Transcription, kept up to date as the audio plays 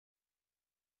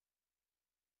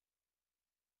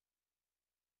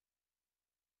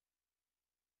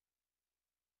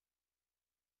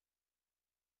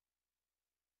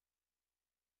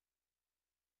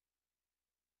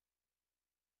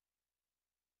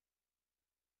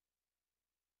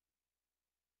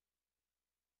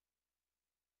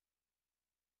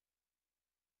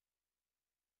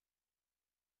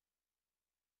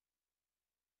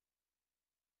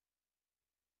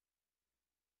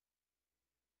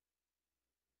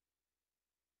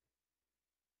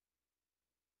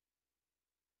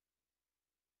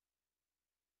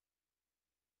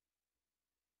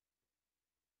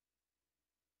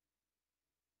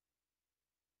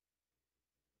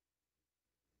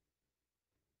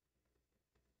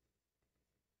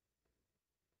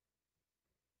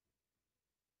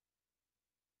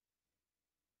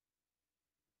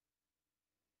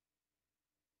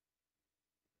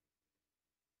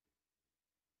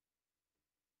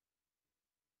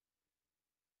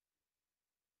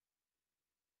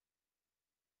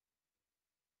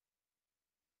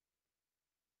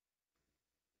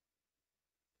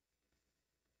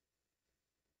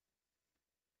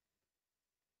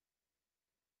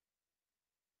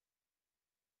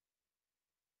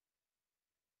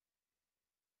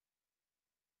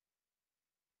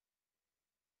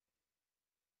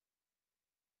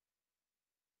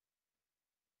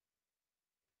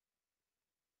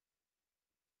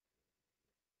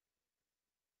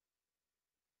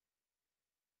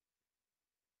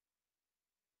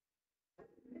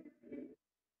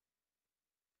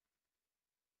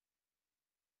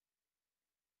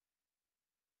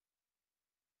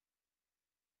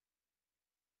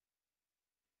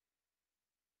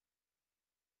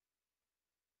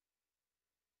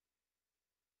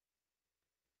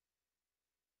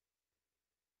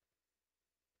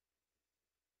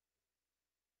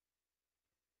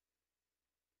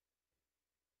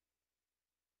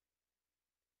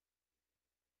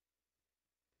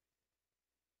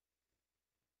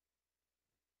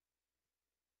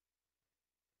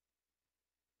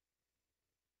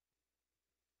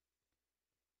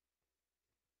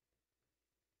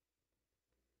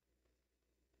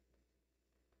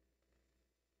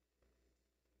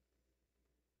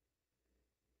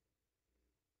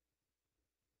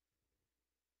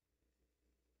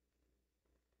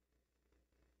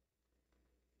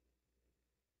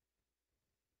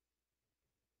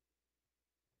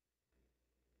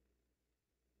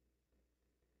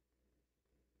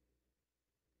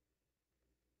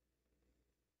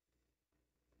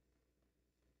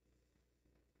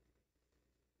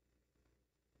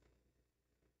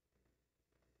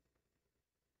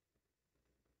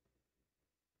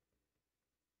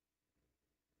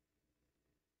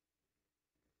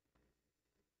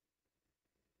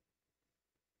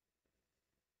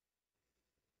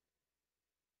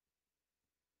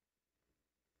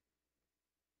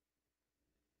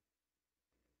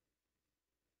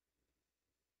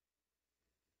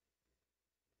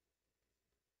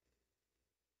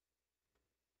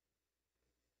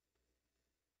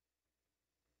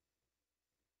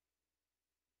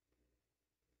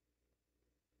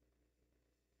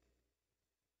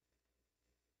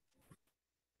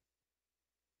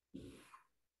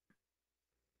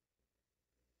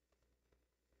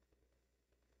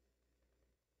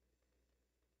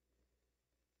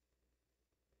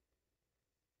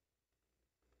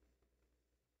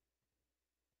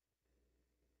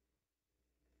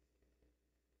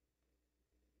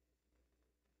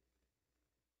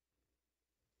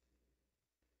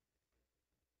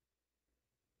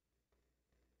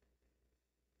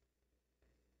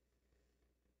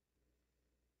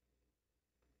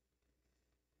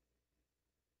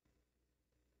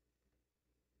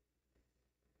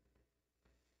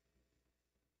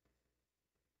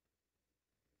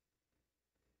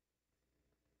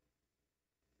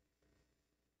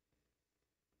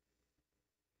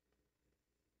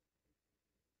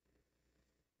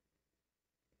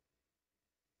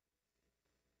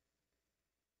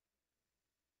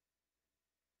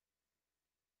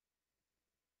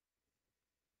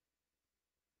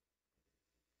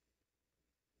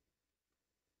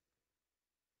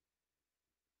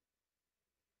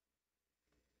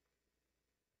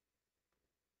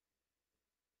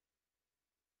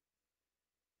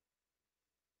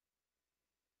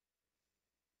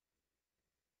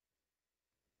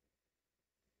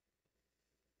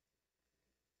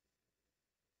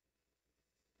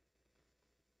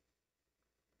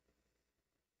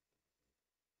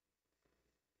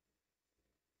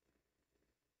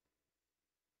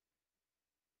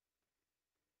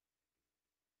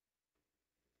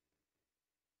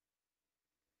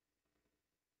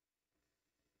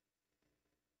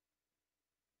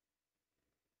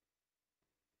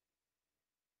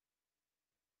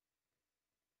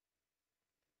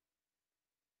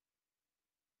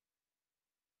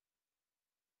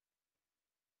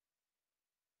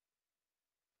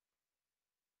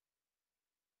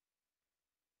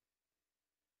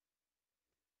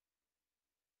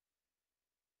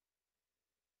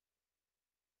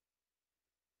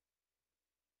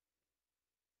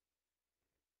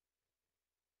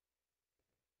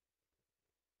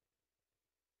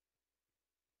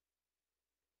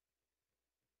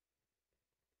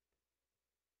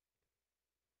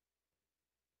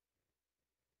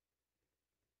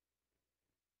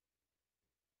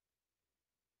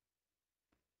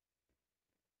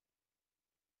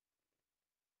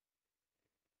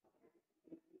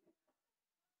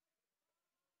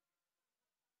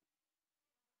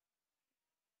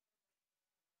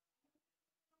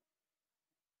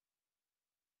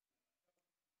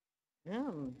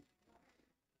Yeah.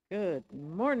 Good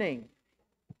morning.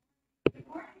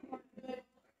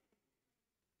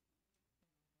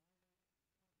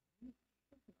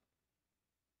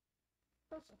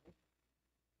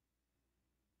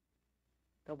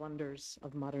 The wonders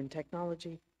of modern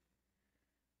technology.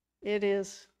 It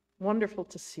is wonderful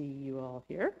to see you all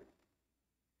here.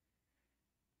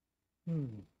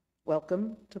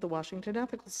 Welcome to the Washington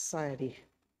Ethical Society.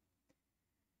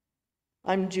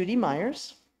 I'm Judy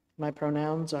Myers. My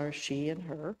pronouns are she and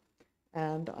her,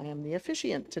 and I am the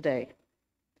officiant today.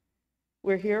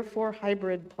 We're here for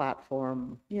hybrid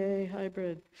platform. Yay,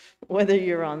 hybrid. Whether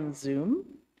you're on Zoom,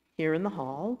 here in the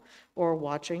hall, or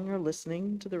watching or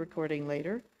listening to the recording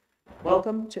later,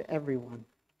 welcome to everyone.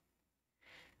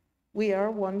 We are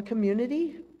one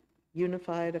community,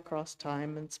 unified across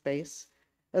time and space,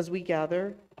 as we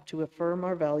gather to affirm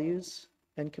our values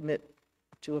and commit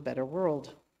to a better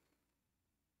world.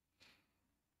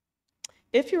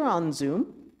 If you're on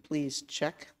Zoom, please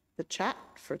check the chat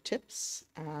for tips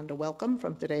and a welcome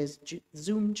from today's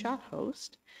Zoom chat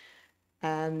host.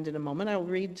 And in a moment, I'll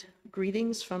read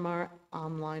greetings from our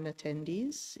online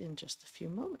attendees in just a few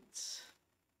moments.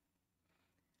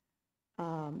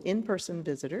 In-person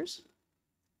visitors,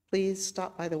 please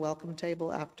stop by the welcome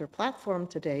table after platform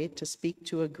today to speak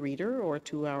to a greeter or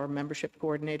to our membership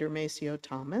coordinator, Maceo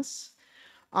Thomas.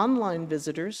 Online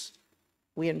visitors,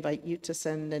 we invite you to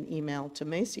send an email to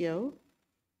Maceo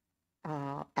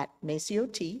at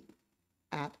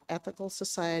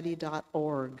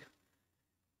maceot@ethicalsociety.org.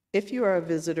 If you are a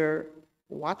visitor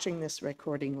watching this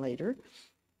recording later,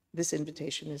 this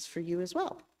invitation is for you as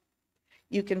well.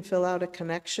 You can fill out a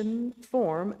connection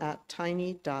form at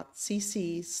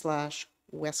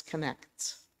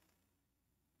tiny.cc/westconnects.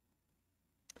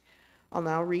 I'll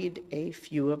now read a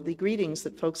few of the greetings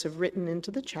that folks have written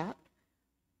into the chat.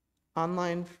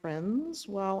 Online friends,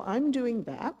 while I'm doing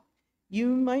that, you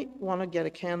might want to get a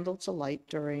candle to light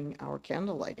during our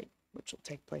candle lighting, which will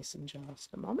take place in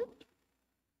just a moment.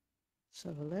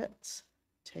 So let's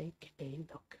take a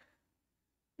look.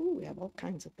 Ooh, we have all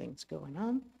kinds of things going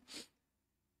on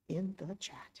in the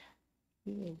chat.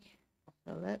 Yay.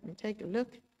 So let me take a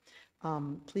look.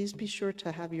 Please be sure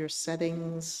to have your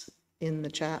settings in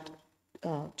the chat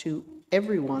to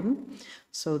everyone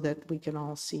so that we can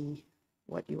all see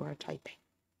what you are typing.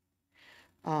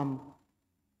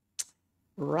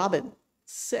 Robin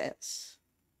says,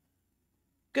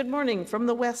 good morning from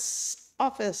the West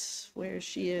office where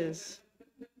she is.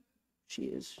 She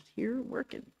is here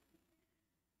working.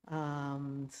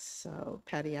 So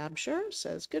Patty Absher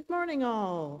says, good morning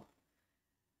all.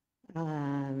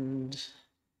 And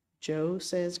Joe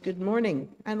says, good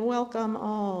morning and welcome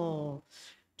all.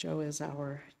 Joe is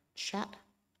our chat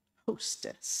host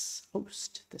this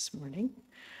morning.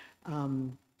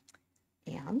 And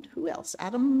who else?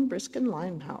 Adam Briskin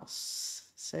Limehouse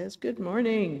says, good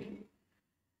morning.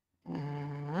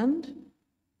 And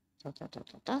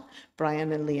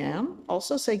Brian and Leanne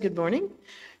also say good morning.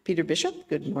 Peter Bishop,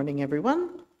 good morning,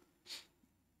 everyone.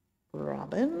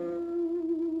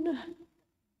 Robin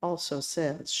also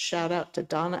says, shout out to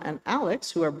Donna and Alex,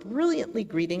 who are brilliantly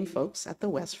greeting folks at the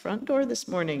West Front Door this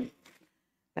morning.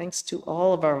 Thanks to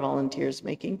all of our volunteers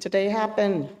making today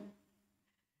happen.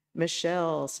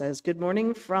 Michelle says, good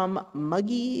morning from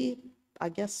muggy, I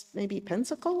guess maybe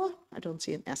Pensacola? I don't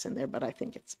see an S in there, but I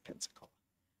think it's Pensacola.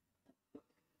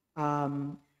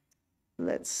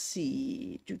 Let's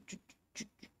see.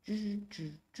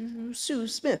 Sue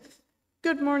Smith,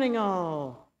 good morning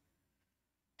all.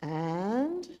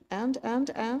 And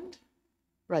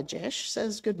Rajesh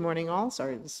says, good morning all.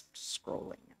 Sorry, just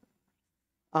scrolling.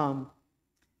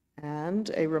 And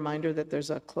a reminder that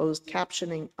there's a closed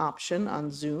captioning option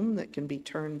on Zoom that can be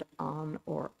turned on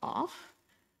or off,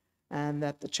 and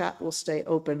that the chat will stay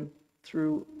open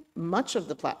through much of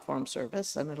the platform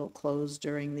service, and it'll close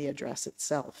during the address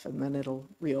itself, and then it'll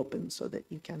reopen so that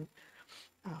you can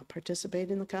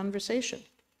participate in the conversation.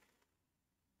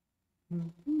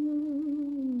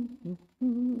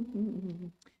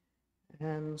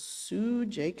 And Sue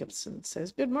Jacobson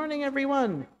says, good morning,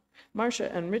 everyone.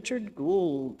 Marcia and Richard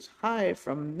Gould, hi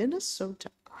from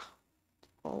Minnesota.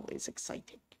 Always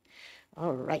exciting.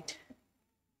 All right.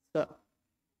 So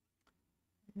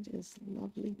it is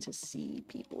lovely to see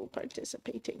people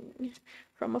participating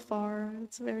from afar.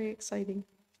 It's very exciting.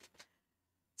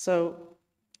 So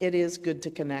it is good to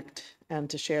connect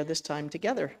and to share this time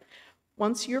together.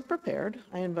 Once you're prepared,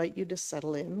 I invite you to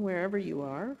settle in wherever you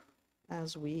are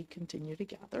as we continue to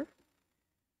gather.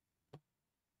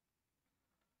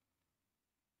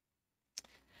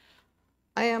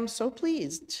 I am so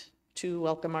pleased to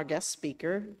welcome our guest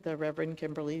speaker, the Reverend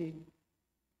Kimberley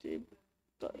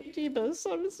Debus,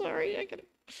 I'm sorry, if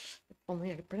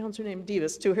only I could pronounce her name,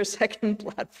 Debus, to her second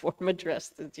platform address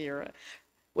this year.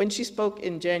 When she spoke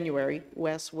in January,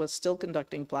 Wes was still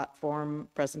conducting platform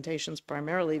presentations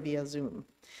primarily via Zoom.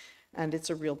 And it's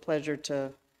a real pleasure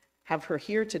to have her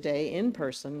here today in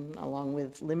person, along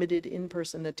with limited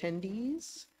in-person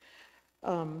attendees.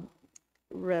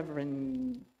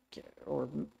 Reverend, or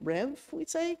Rev, we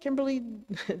say, Kimberley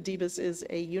Debus is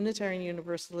a Unitarian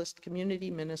Universalist community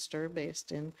minister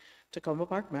based in Tacoma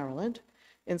Park, Maryland,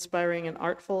 inspiring an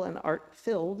artful and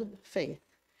art-filled faith.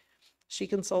 She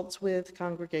consults with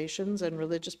congregations and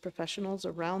religious professionals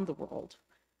around the world.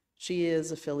 She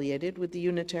is affiliated with the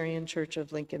Unitarian Church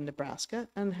of Lincoln, Nebraska,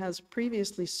 and has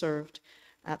previously served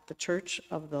at the Church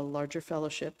of the Larger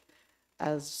Fellowship,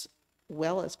 as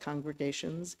well as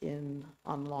congregations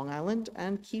on Long Island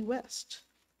and Key West.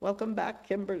 Welcome back,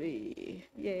 Kimberly.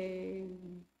 Yay.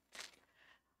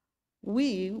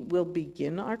 We will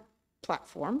begin our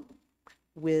platform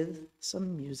with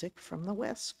some music from the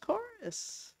West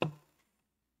Chorus.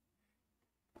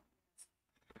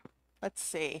 Let's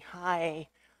see. Hi.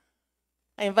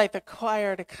 I invite the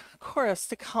chorus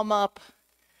to come up.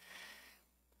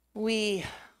 We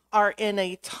are in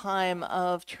a time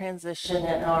of transition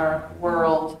in our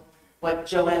world, what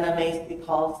Joanna Macy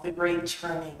calls the Great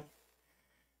Turning.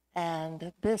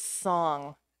 And this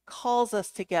song calls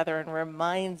us together and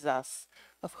reminds us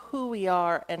of who we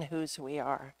are and whose we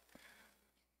are.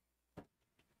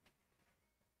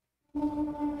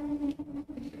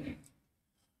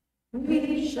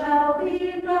 We shall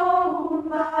be known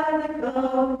by the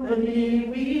company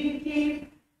we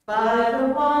keep, by the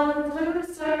ones who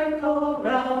circle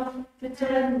round to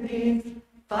tend these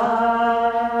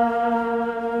fires.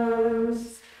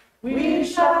 We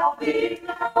shall be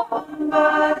known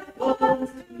by the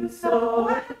ones who sow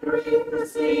and reap the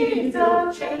seeds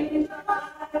of change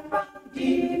alive from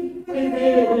deep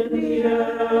within the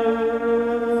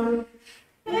earth.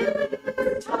 It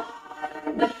is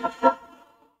time now.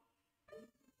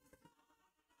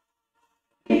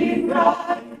 We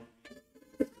cry,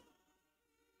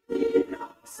 lead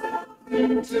ourselves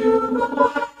into the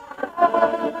world.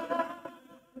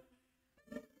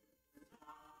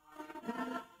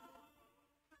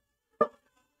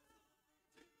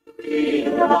 We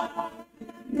are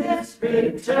in this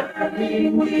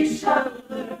returning, we shall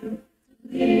learn to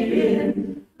lead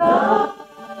in love.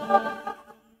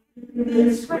 In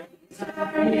this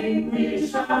returning, we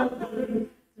shall learn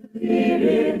to lead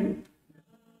in.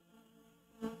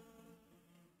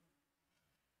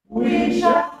 We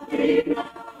shall be known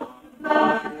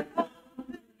by the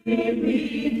company we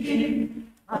keep,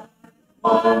 by the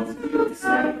ones who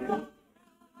circle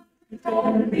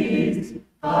and these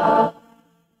fires.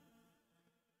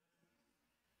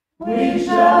 We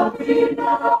shall be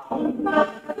known by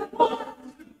the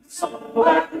ones who sow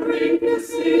and reap the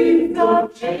seeds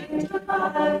of change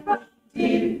alive from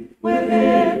deep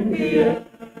within the earth.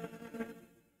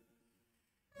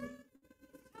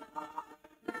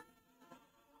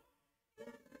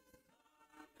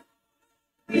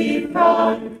 We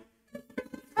cry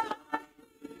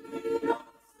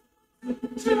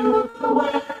to the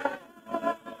world.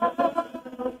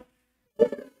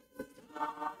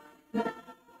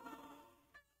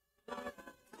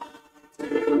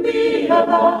 To be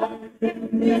alive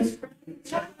in this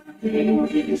returning,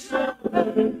 we shall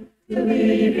learn to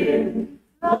lead in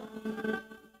love.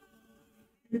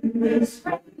 In this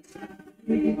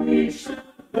returning, we shall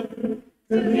learn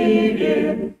to lead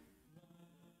in.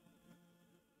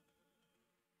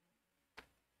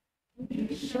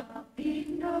 We shall be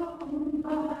known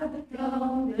by the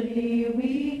company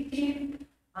we keep,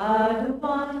 by the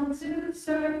ones who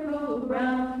circle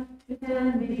round to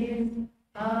tend these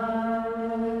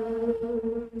fires.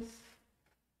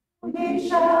 We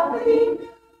shall be known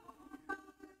by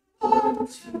the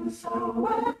ones who sow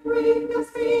and reap the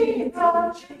seeds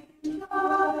of change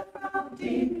alive from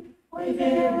deep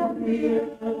within the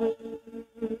earth.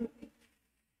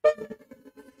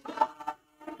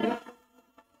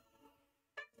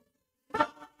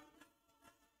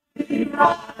 We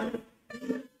ride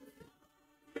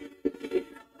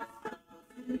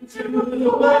into the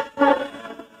world.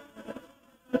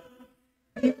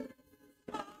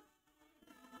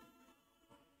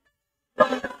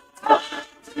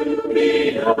 To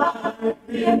be alive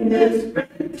in this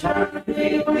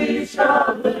returning, we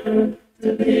shall learn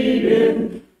to lead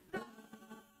in.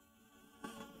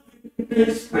 In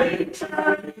this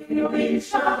returning, we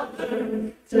shall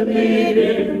learn to lead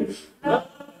in.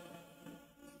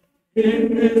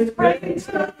 In this great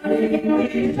turning,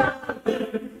 we shall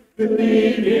learn to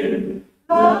lead in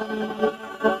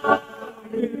love.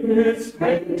 In It's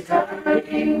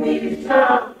springtime, we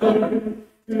shall learn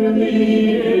to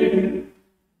lead.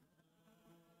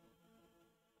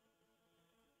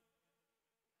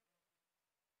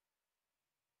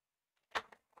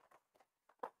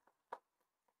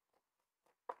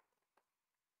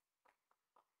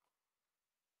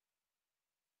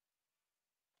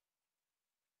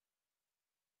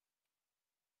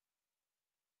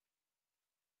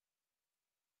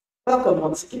 Welcome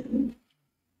once again.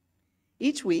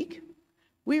 Each week,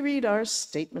 we read our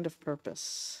statement of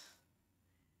purpose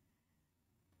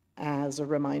as a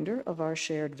reminder of our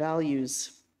shared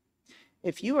values.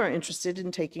 If you are interested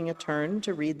in taking a turn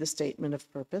to read the statement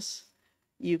of purpose,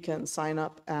 you can sign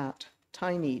up at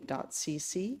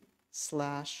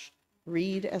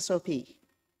tiny.cc/readsop.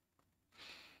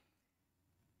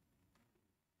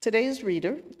 Today's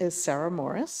reader is Sarah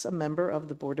Morris, a member of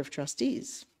the Board of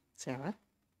Trustees. Sarah?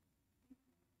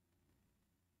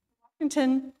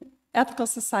 Washington Ethical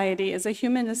Society is a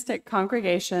humanistic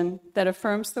congregation that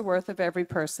affirms the worth of every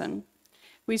person.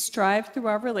 We strive through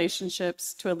our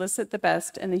relationships to elicit the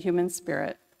best in the human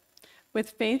spirit.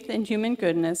 With faith in human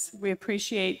goodness, we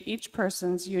appreciate each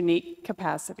person's unique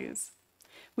capacities.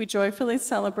 We joyfully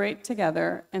celebrate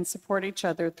together and support each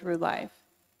other through life.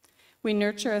 We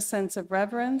nurture a sense of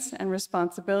reverence and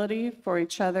responsibility for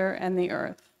each other and the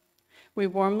earth. We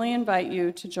warmly invite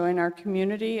you to join our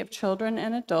community of children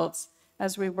and adults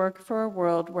as we work for a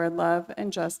world where love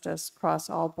and justice cross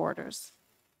all borders.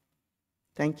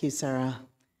 Thank you, Sarah.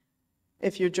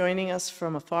 If you're joining us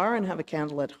from afar and have a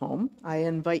candle at home, I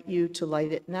invite you to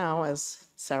light it now as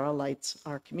Sarah lights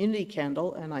our community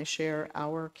candle and I share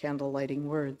our candle lighting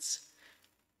words.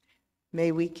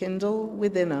 May we kindle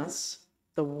within us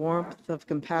the warmth of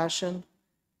compassion,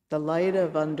 the light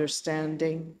of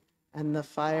understanding, and the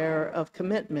fire of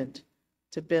commitment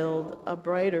to build a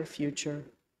brighter future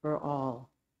for all.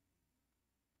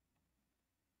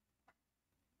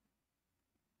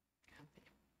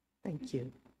 Thank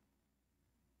you.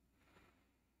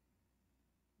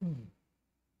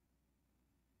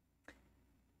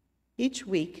 Each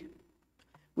week,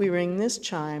 we ring this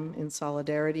chime in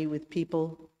solidarity with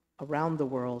people around the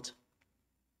world.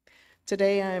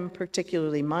 Today, I am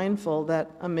particularly mindful that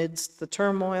amidst the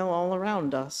turmoil all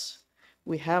around us,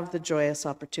 we have the joyous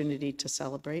opportunity to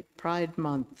celebrate Pride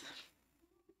Month.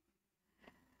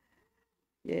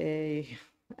 Yay.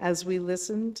 As we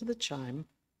listen to the chime,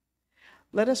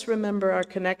 let us remember our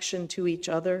connection to each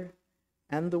other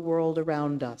and the world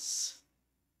around us.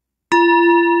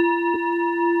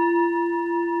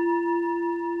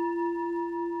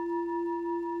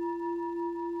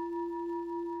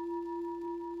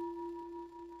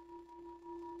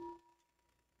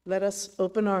 Let us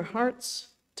open our hearts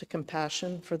to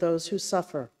compassion for those who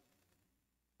suffer.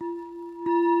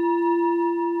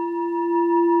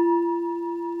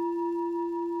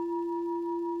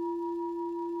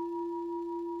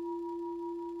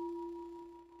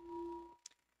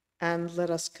 And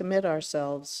let us commit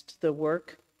ourselves to the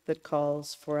work that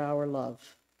calls for our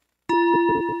love.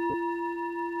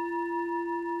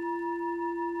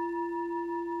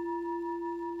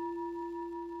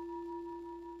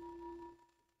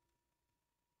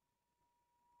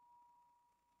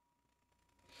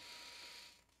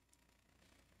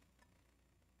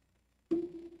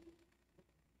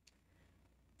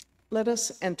 Let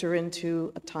us enter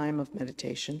into a time of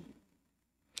meditation.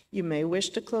 You may wish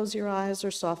to close your eyes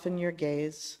or soften your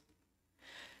gaze.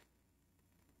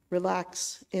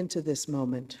 Relax into this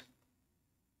moment.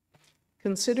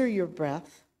 Consider your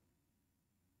breath.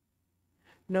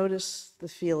 Notice the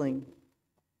feeling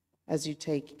as you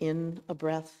take in a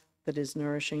breath that is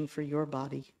nourishing for your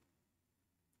body.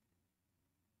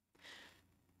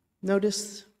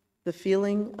 Notice the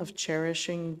feeling of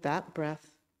cherishing that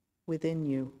breath within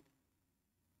you.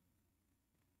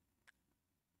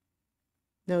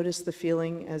 Notice the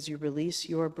feeling as you release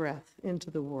your breath into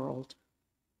the world.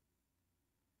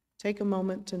 Take a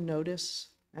moment to notice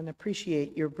and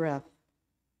appreciate your breath.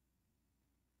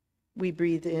 We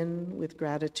breathe in with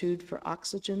gratitude for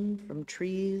oxygen from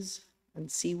trees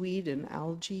and seaweed and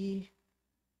algae.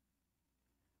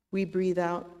 We breathe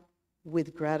out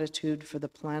with gratitude for the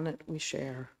planet we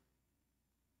share.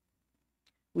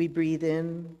 We breathe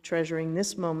in, treasuring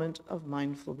this moment of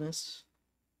mindfulness.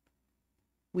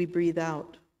 We breathe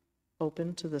out,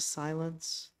 open to the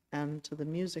silence and to the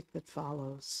music that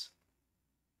follows.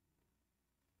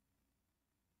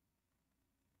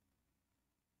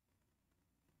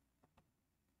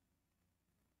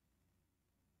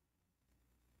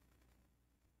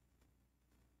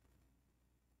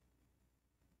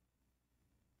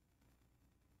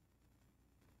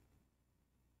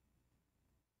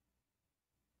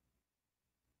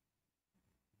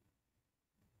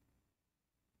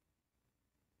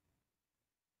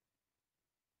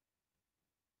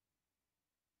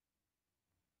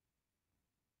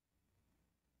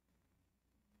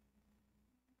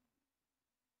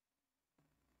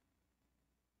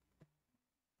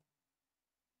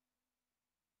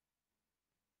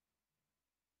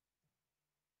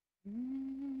 There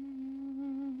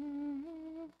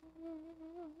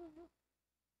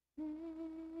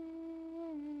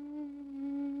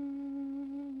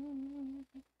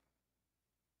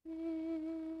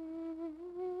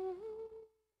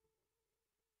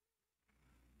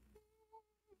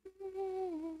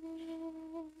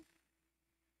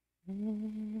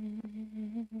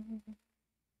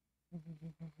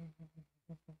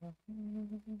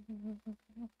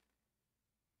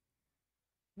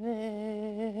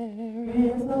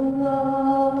is a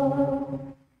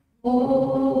love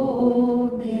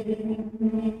holding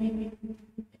me.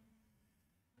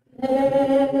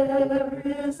 There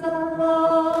is a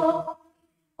love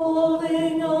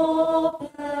holding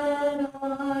all that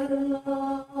I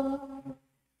love.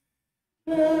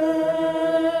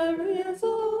 There is a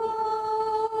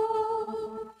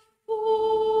love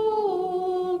holding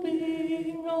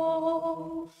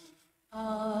all.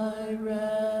 I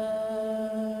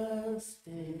rest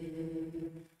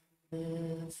in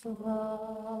this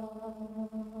love.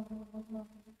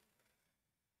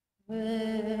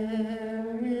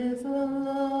 There is a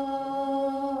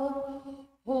love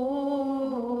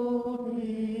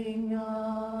holding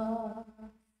us.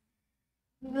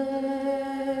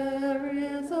 There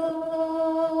is a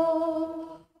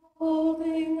love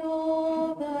holding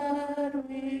all that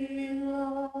we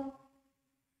love.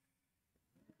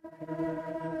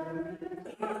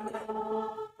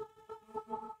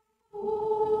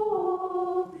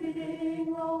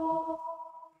 Holding all,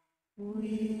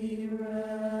 we rest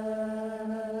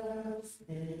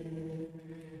in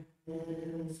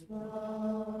His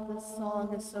love. The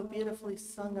song is so beautifully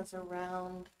sung as a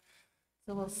round,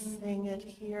 so we'll sing it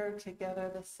here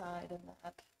together, this side and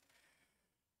that.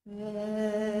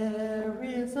 There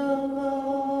is a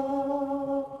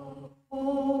love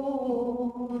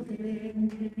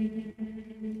holding me.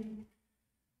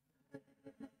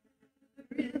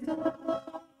 There is a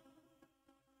love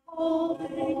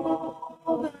holding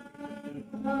all that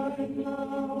I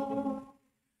love.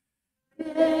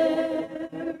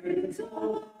 There is a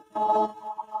love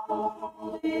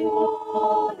holding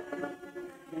all that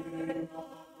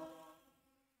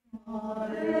I love.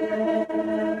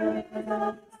 There is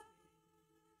a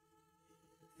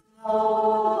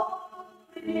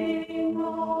holding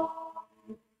all.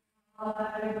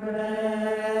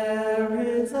 There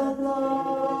is a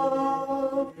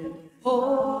love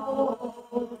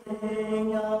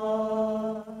holding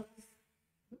us.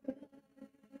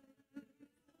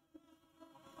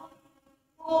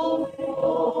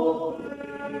 Holding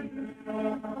over us.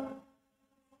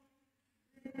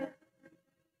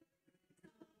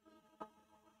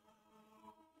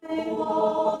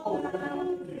 All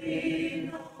that we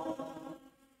know,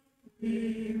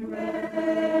 we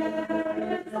rest.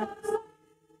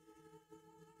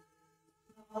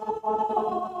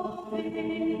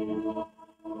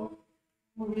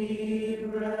 We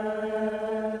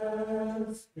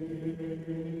rest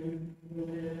in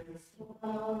His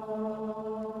love.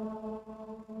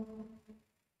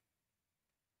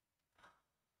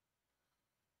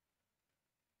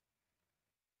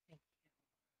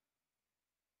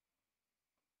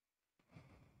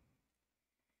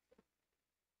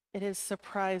 It is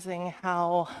surprising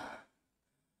how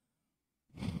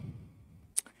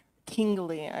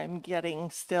tingly I'm getting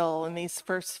still in these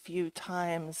first few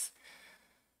times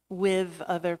with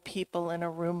other people in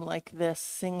a room like this,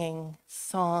 singing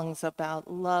songs about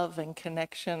love and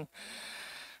connection.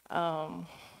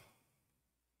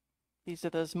 These are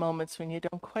those moments when you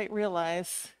don't quite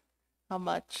realize how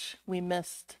much we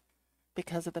missed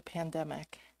because of the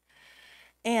pandemic.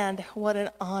 And what an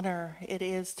honor it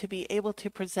is to be able to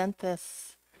present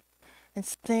this and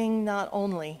sing not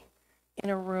only in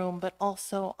a room, but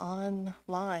also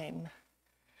online,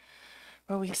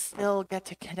 where we still get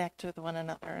to connect with one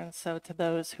another. And so to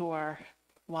those who are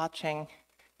watching,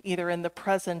 either in the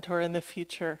present or in the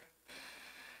future,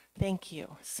 thank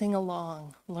you. Sing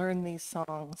along, learn these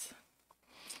songs.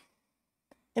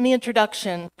 In the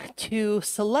introduction, to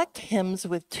select hymns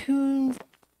with tunes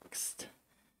text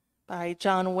by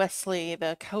John Wesley,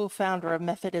 the co-founder of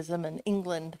Methodism in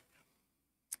England,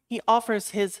 he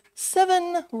offers his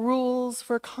 7 rules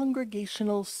for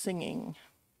congregational singing.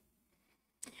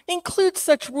 It includes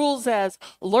such rules as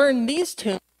learn these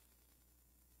tunes,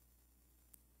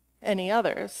 any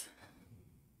others,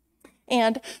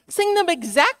 and sing them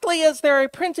exactly as they're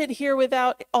printed here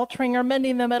without altering or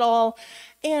mending them at all.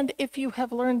 And if you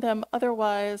have learned them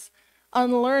otherwise,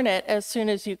 unlearn it as soon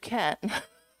as you can.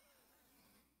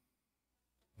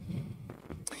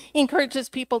 He encourages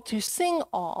people to sing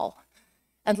all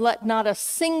and let not a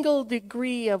single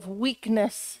degree of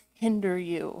weakness hinder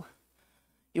you.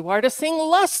 You are to sing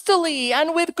lustily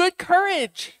and with good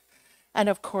courage, and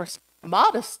of course,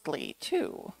 modestly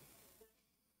too.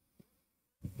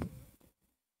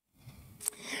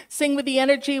 Sing with the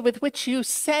energy with which you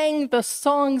sang the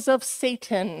songs of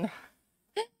Satan.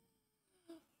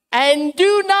 And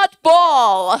do not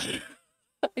bawl.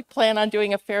 I plan on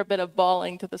doing a fair bit of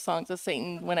bawling to the songs of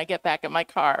Satan when I get back in my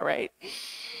car, right?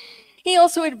 He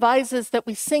also advises that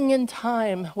we sing in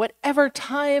time. Whatever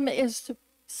time is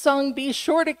sung, be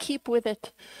sure to keep with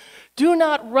it. Do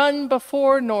not run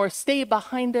before nor stay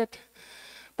behind it,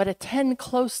 but attend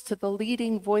close to the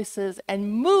leading voices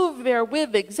and move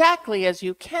therewith exactly as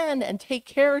you can, and take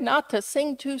care not to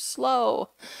sing too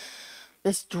slow.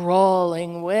 This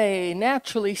drawling way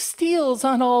naturally steals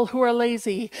on all who are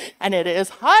lazy, and it is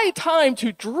high time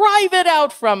to drive it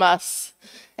out from us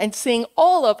and sing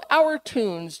all of our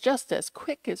tunes just as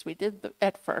quick as we did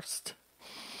at first.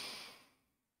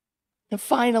 And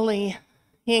finally,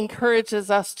 he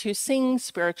encourages us to sing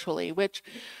spiritually, which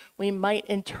we might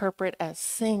interpret as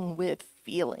sing with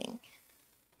feeling.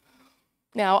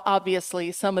 Now,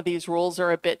 obviously, some of these rules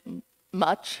are a bit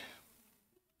much.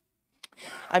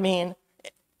 I mean,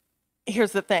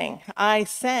 here's the thing. I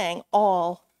sang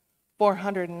all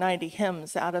 490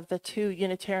 hymns out of the 2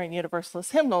 Unitarian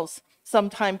Universalist hymnals some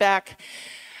time back,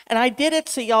 and I did it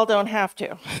so y'all don't have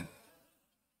to.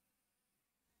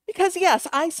 Because yes,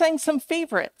 I sang some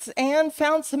favorites and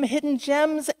found some hidden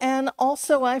gems, and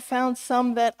also I found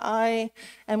some that I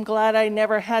am glad I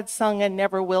never had sung and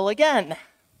never will again.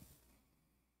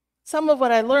 Some of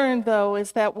what I learned, though,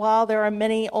 is that while there are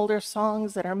many older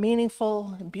songs that are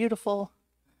meaningful and beautiful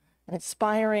and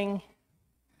inspiring,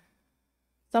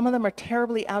 some of them are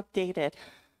terribly outdated,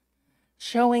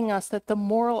 showing us that the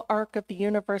moral arc of the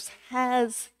universe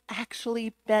has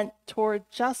actually bent toward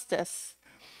justice.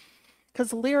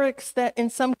 Because lyrics that in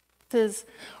some cases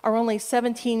are only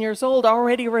 17 years old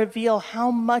already reveal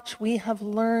how much we have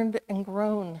learned and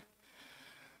grown,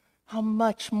 how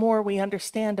much more we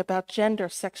understand about gender,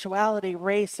 sexuality,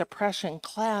 race, oppression,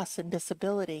 class, and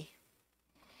disability.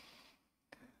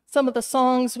 Some of the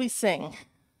songs we sing,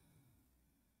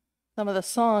 some of the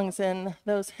songs in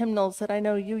those hymnals that I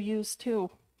know you use too,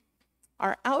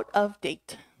 are out of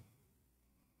date.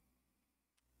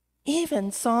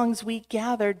 Even songs we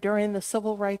gathered during the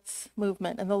civil rights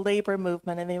movement and the labor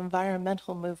movement and the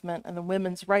environmental movement and the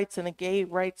women's rights and the gay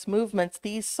rights movements,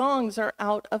 these songs are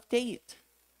out of date.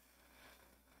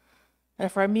 And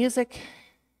if our music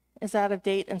is out of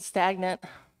date and stagnant,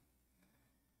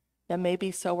 then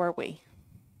maybe so are we.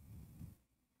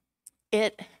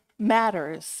 It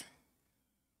matters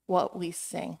what we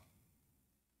sing.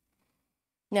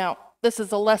 Now, this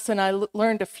is a lesson I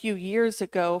learned a few years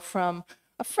ago from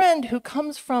a friend who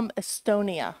comes from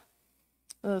Estonia,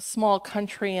 a small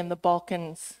country in the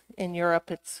Balkans in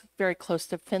Europe. It's very close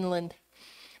to Finland.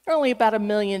 There are only about 1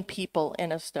 million people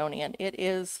in Estonia. It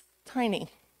is tiny.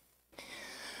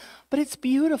 But it's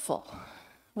beautiful,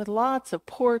 with lots of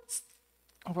ports,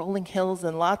 rolling hills,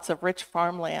 and lots of rich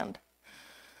farmland.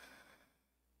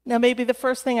 Now, maybe the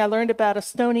first thing I learned about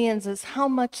Estonians is how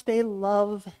much they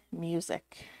love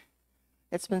music.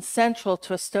 It's been central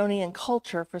to Estonian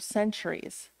culture for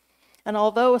centuries. And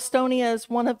although Estonia is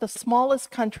one of the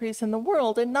smallest countries in the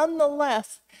world, it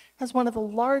nonetheless has one of the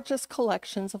largest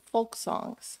collections of folk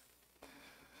songs.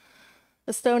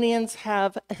 Estonians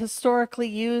have historically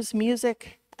used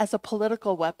music as a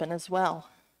political weapon as well.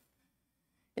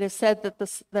 It is said that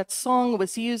that song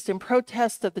was used in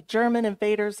protest of the German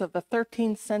invaders of the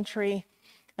 13th century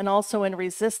and also in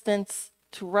resistance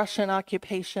to Russian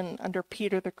occupation under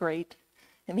Peter the Great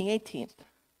in the 18th.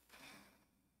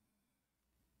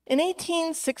 In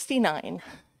 1869,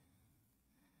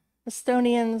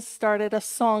 Estonians started a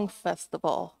song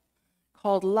festival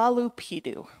called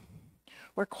Laulupidu,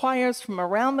 where choirs from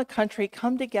around the country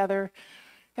come together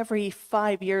every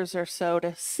 5 years or so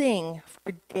to sing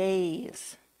for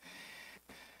days.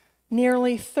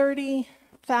 Nearly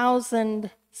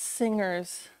 30,000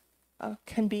 singers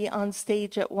can be on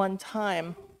stage at one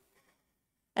time,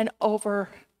 and over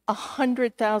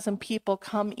 100,000 people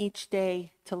come each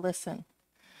day to listen.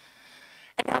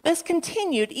 And this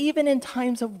continued even in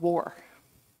times of war.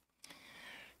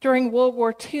 During World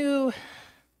War II,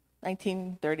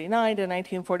 1939 to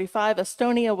 1945,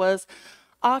 Estonia was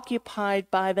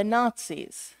occupied by the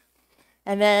Nazis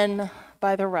and then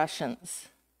by the Russians.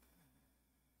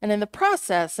 And in the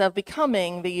process of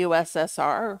becoming the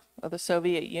USSR, or the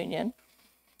Soviet Union,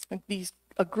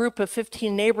 a group of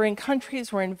 15 neighboring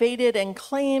countries were invaded and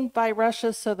claimed by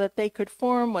Russia so that they could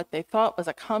form what they thought was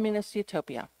a communist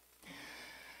utopia.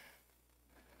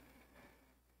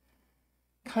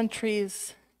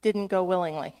 Countries didn't go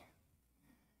willingly.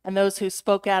 And those who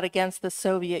spoke out against the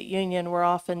Soviet Union were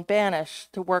often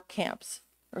banished to work camps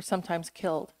or sometimes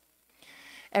killed.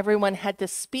 Everyone had to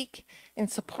speak in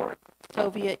support of the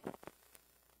Soviet.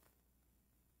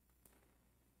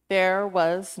 There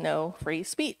was no free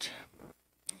speech.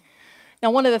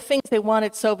 Now, one of the things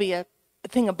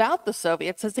about the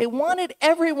Soviets is they wanted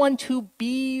everyone to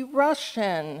be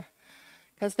Russian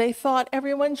because they thought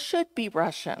everyone should be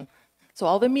Russian. So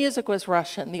all the music was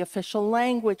Russian, the official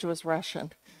language was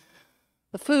Russian,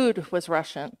 the food was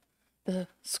Russian, the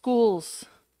schools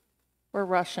were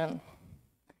Russian.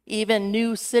 Even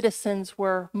new citizens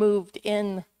were moved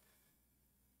in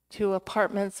to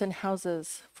apartments and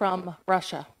houses from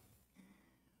Russia.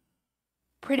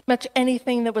 Pretty much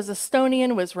anything that was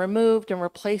Estonian was removed and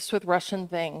replaced with Russian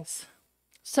things.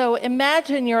 So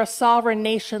imagine you're a sovereign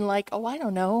nation like, oh, I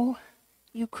don't know,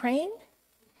 Ukraine?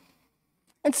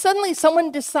 And suddenly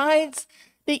someone decides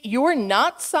that you're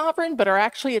not sovereign, but are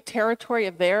actually a territory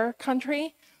of their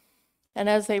country. And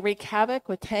as they wreak havoc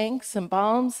with tanks and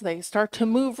bombs, they start to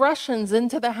move Russians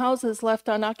into the houses left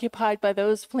unoccupied by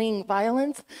those fleeing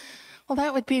violence. Well,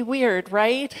 that would be weird,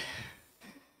 right?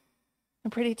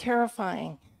 And pretty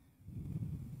terrifying.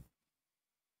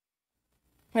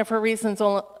 And for reasons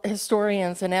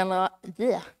historians and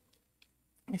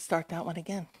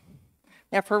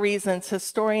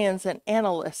historians and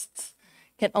analysts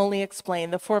can only explain,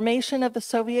 the formation of the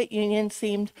Soviet Union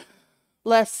seemed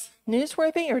less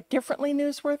newsworthy or differently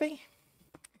newsworthy.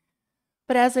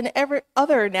 But as in every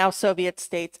other now Soviet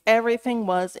states, everything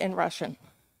was in Russian.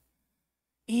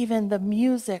 Even the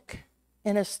music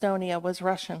in Estonia was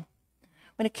Russian.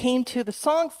 When it came to the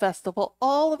song festival,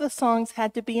 all of the songs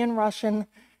had to be in Russian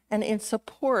and in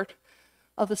support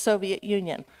of the Soviet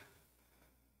Union,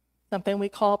 something we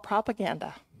call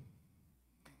propaganda.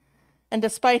 And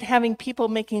despite having people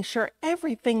making sure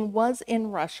everything was in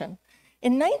Russian,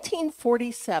 in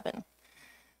 1947,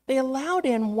 they allowed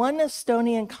in one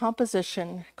Estonian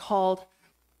composition called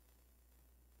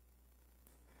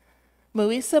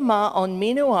Muisamaa on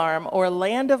Minu Arm, or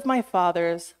Land of My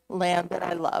Fathers, Land That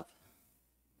I Love.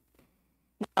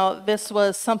 Now, this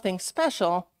was something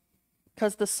special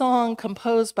because the song,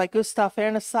 composed by Gustav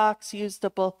Ernesaks, used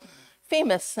a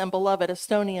famous and beloved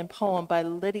Estonian poem by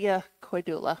Lydia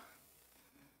Koidula.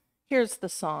 Here's the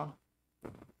song.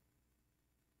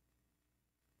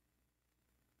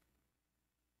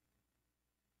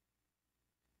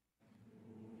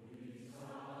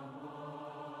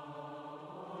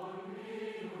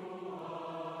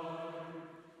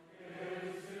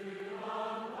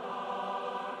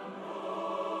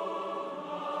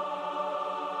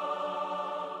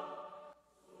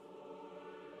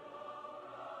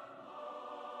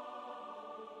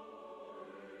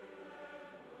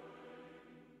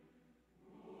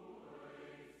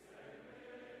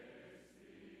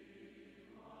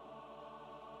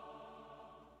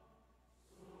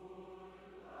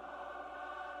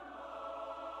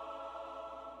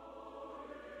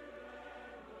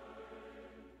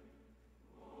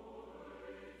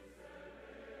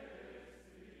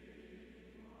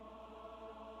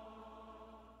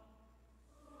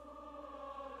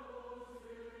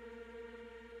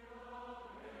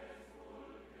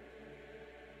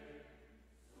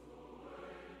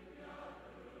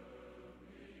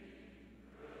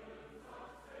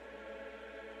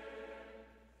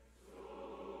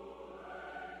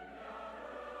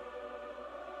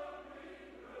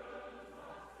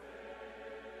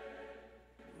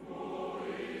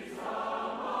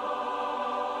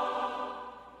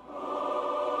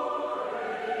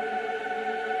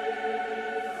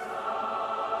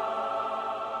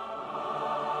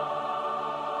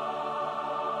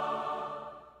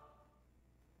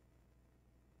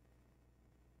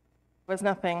 Was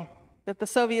nothing that the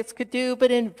Soviets could do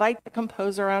but invite the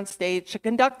composer on stage to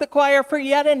conduct the choir for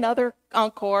yet another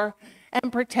encore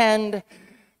and pretend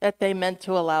that they meant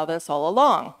to allow this all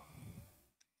along.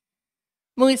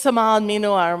 Muisamaa on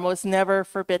Minu Arm was never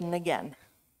forbidden again.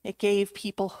 It gave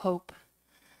people hope.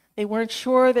 They weren't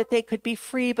sure that they could be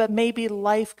free, but maybe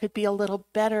life could be a little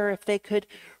better if they could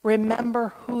remember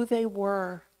who they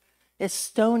were,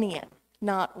 Estonian,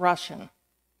 not Russian.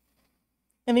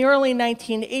 In the early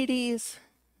 1980s,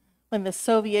 when the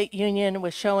Soviet Union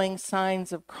was showing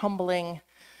signs of crumbling,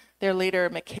 their leader,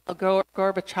 Mikhail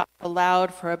Gorbachev,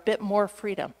 allowed for a bit more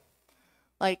freedom,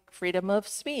 like freedom of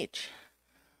speech.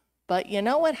 But you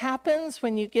know what happens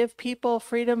when you give people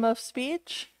freedom of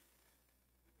speech?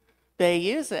 They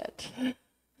use it.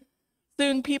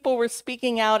 Soon people were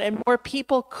speaking out, and more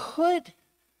people could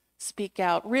speak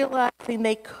out, realizing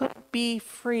they could be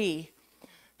free.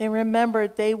 They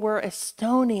remembered they were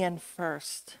Estonian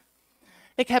first.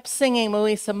 They kept singing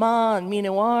Mui Sama and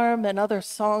Minu Arm and other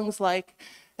songs like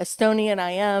Estonian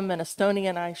I am and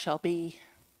Estonian I shall be.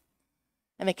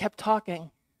 And they kept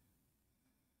talking.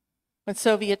 When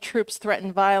Soviet troops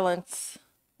threatened violence,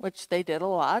 which they did a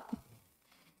lot,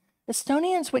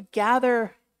 Estonians would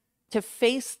gather to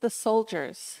face the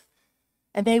soldiers,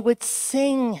 and they would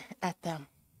sing at them.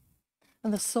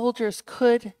 And the soldiers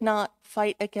could not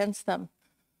fight against them,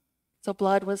 so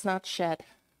blood was not shed.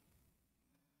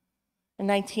 In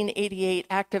 1988,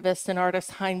 activist and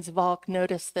artist Heinz Valk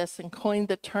noticed this and coined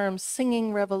the term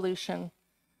singing revolution.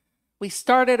 We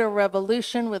started a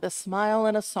revolution with a smile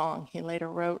and a song, he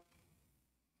later wrote.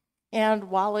 And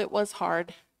while it was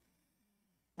hard,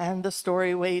 and the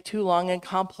story way too long and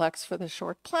complex for the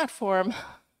short platform,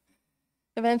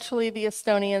 eventually the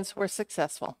Estonians were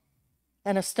successful.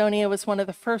 And Estonia was one of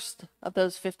the first of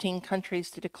those 15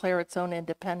 countries to declare its own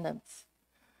independence.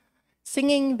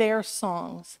 Singing their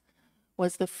songs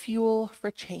was the fuel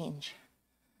for change.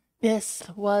 This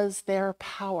was their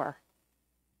power.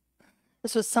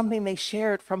 This was something they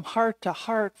shared from heart to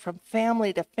heart, from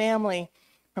family to family,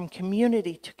 from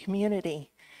community to community.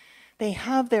 They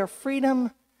have their freedom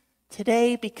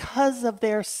today because of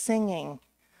their singing,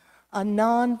 a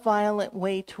nonviolent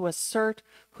way to assert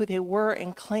who they were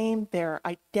and claim their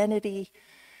identity,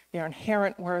 their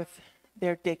inherent worth,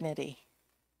 their dignity.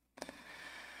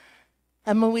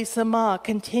 And Mui Sama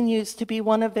continues to be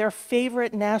one of their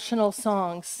favorite national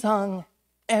songs, sung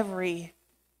every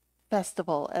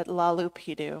festival at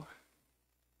Laulupidu.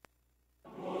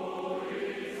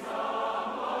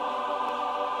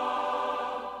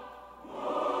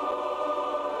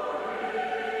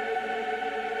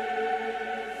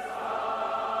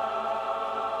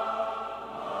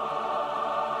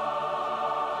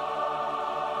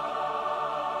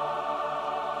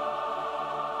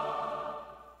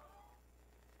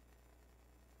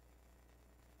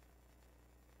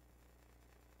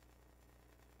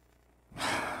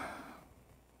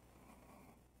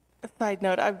 Side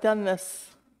note, I've done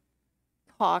this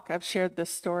talk, I've shared this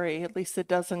story at least a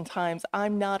dozen times.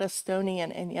 I'm not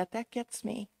Estonian, and yet that gets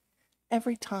me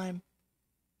every time.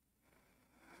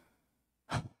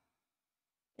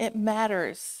 It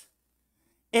matters.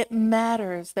 It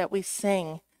matters that we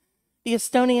sing. The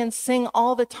Estonians sing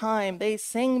all the time. They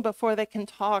sing before they can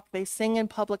talk. They sing in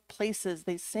public places.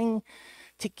 They sing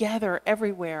together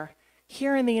everywhere.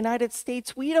 Here in the United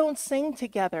States, we don't sing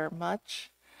together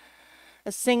much.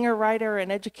 A singer, writer,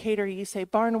 and educator, Yusei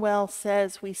Barnwell,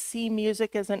 says we see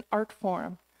music as an art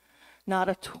form, not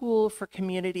a tool for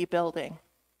community building.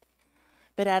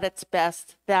 But at its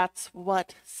best, that's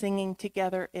what singing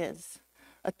together is,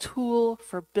 a tool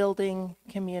for building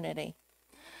community.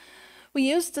 We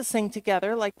used to sing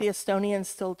together like the Estonians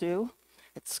still do,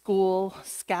 at school,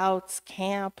 scouts,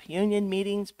 camp, union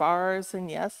meetings, bars, and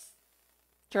yes,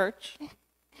 church.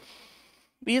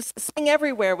 We used to sing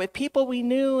everywhere with people we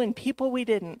knew and people we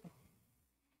didn't.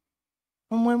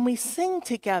 And when we sing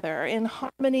together in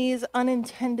harmonies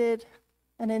unintended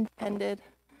and intended,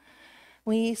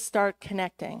 we start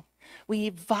connecting. We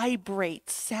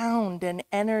vibrate sound and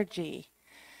energy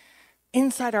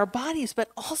inside our bodies,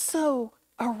 but also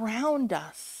around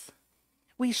us.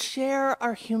 We share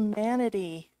our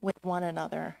humanity with one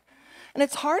another. And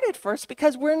it's hard at first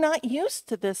because we're not used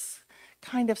to this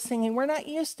kind of singing. We're not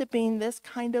used to being this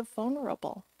kind of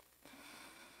vulnerable.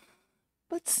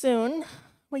 But soon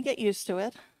we get used to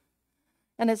it.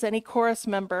 And as any chorus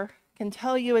member can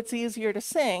tell you, it's easier to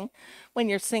sing when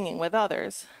you're singing with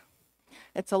others.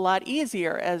 It's a lot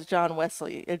easier, as John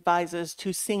Wesley advises,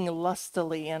 to sing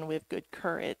lustily and with good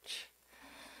courage.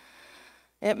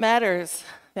 It matters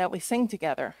that we sing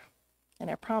together, and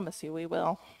I promise you we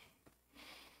will.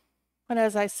 But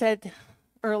as I said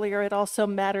earlier, it also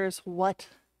matters what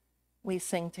we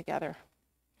sing together.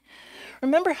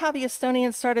 Remember how the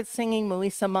Estonians started singing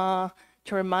Mui Sama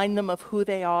to remind them of who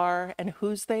they are and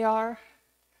whose they are?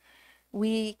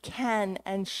 We can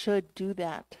and should do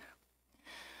that.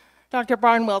 Dr.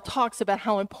 Barnwell talks about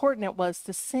how important it was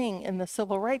to sing in the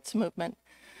civil rights movement.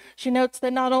 She notes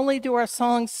that not only do our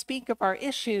songs speak of our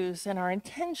issues and our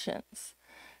intentions,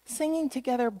 singing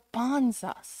together bonds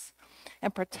us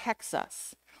and protects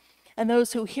us. And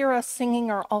those who hear us singing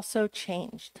are also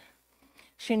changed.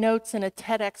 She notes in a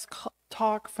TEDx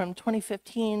talk from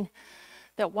 2015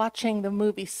 that watching the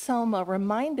movie Selma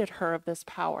reminded her of this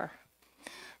power.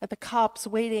 That the cops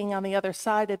waiting on the other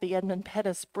side of the Edmund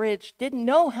Pettus Bridge didn't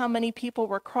know how many people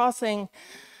were crossing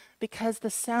because the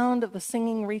sound of the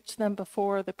singing reached them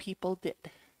before the people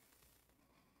did.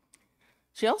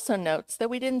 She also notes that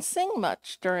we didn't sing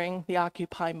much during the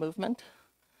Occupy movement.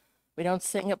 We don't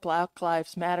sing at Black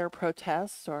Lives Matter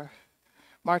protests or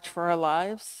March for Our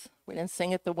Lives. We didn't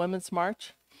sing at the Women's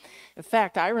March. In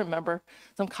fact, I remember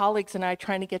some colleagues and I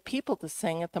trying to get people to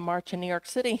sing at the march in New York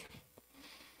City.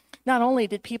 Not only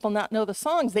did people not know the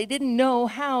songs, they didn't know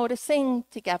how to sing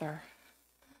together.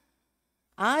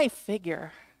 I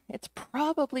figure it's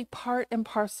probably part and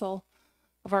parcel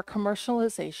of our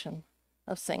commercialization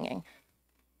of singing.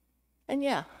 And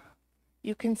yeah,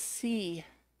 you can see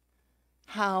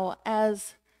how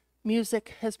as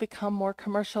music has become more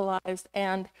commercialized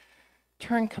and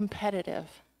turned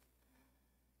competitive,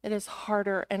 it is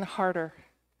harder and harder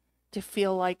to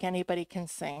feel like anybody can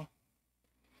sing.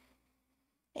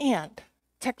 And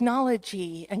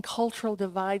technology and cultural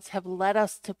divides have led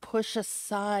us to push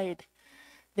aside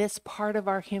this part of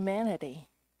our humanity.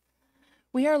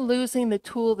 We are losing the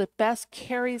tool that best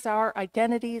carries our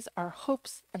identities, our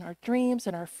hopes, and our dreams,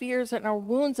 and our fears, and our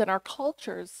wounds, and our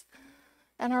cultures,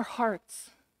 and our hearts.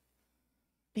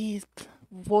 These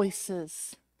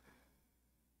voices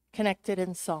connected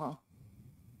in song.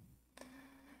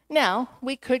 Now,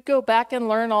 we could go back and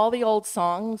learn all the old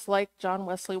songs like John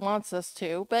Wesley wants us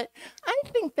to, but I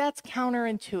think that's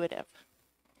counterintuitive.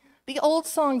 The old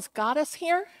songs got us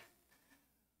here,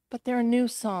 but there are new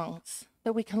songs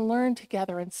that we can learn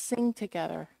together and sing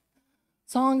together.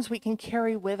 Songs we can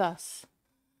carry with us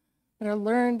that are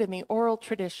learned in the oral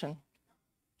tradition,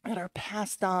 that are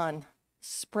passed on,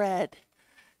 spread,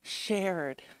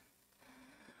 shared.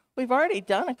 We've already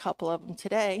done a couple of them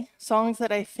today, songs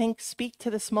that I think speak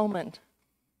to this moment,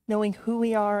 knowing who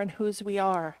we are and whose we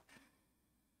are,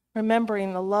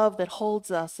 remembering the love that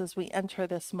holds us as we enter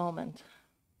this moment.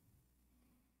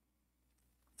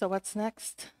 So what's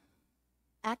next?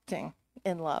 Acting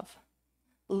in love,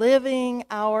 living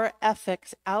our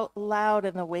ethics out loud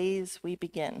in the ways we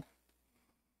begin.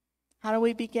 How do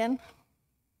we begin?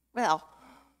 Well,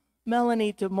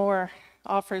 Melanie DeMore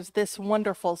offers this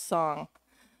wonderful song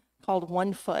called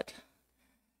One Foot.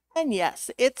 And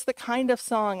yes, it's the kind of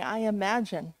song I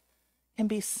imagine can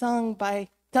be sung by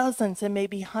dozens and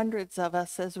maybe hundreds of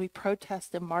us as we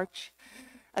protest and march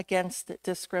against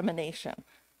discrimination.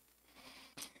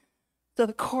 So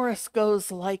the chorus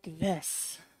goes like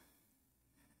this.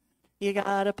 You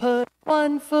gotta put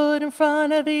one foot in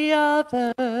front of the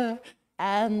other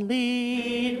and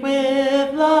lead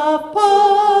with love.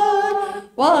 Put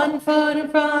one foot in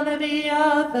front of the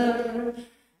other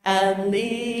and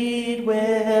lead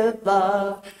with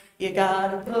love. You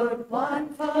gotta put one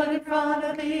foot in front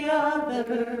of the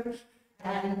other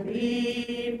and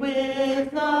lead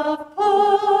with love.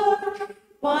 Put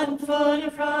one foot in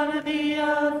front of the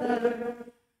other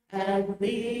and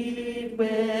lead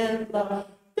with love.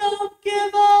 Don't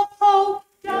give up hope.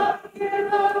 Don't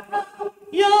give up hope.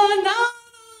 You're not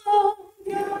alone.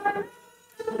 You're not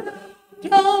alone.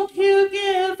 Don't you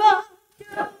give up.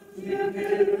 Don't you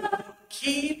give up.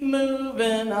 Keep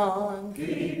moving on.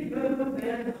 Keep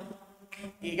moving on.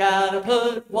 You gotta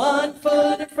put one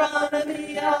foot in front of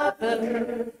the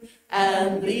other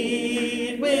and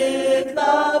lead with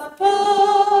love.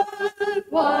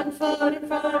 Put one foot in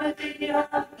front of the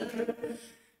other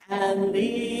and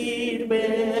lead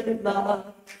with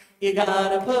love. You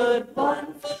gotta put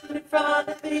one foot in front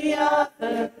of the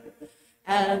other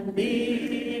and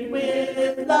lead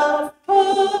with love.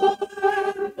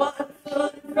 Put one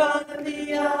foot in front of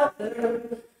the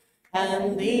other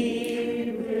and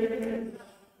lead with love.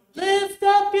 Lift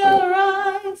up your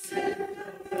eyes.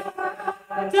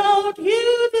 Don't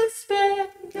you despair.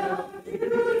 Don't you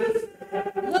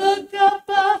despair. Look up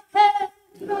ahead.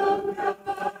 Look up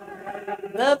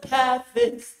ahead. The path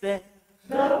is there.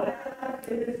 The path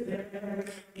is there.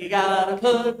 You gotta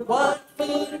put one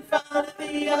foot in front of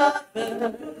the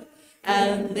other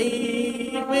and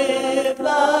lead with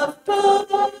love.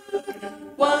 Put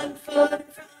one foot in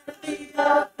front of the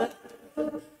other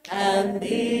and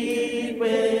lead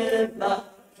with love.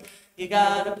 You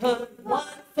gotta put one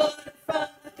foot in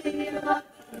front of the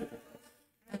other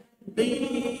and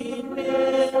lead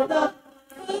with love.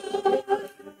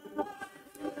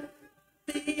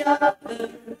 The other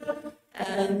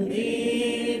and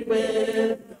lead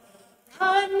with love.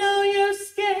 I know you're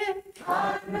scared.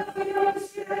 I know you're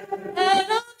scared. And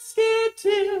I'm scared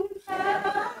too. And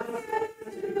I'm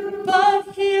scared too.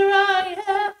 But here I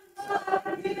am.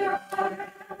 But here I am.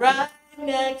 Right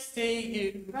next to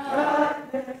you.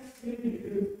 Right next to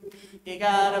you. You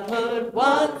gotta put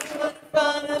one foot in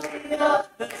front of the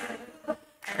other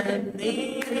and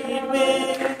lead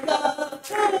with love.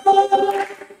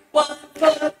 One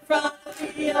foot in front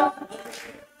of the other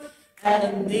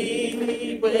and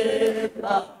lead with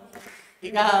love.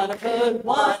 You gotta put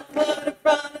one foot in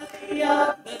front of the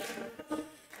other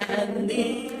and and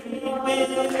lead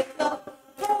with the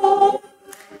hope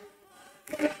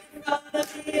from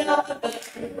the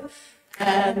other,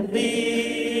 and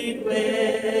lead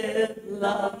with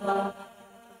love.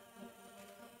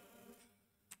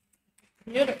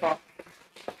 Beautiful.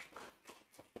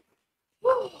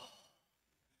 Whew.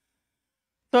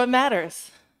 So it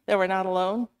matters that we're not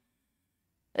alone.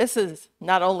 This is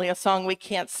not only a song we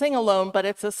can't sing alone, but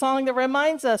it's a song that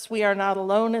reminds us we are not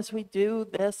alone as we do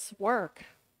this work.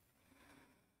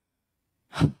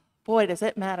 Boy, does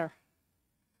it matter.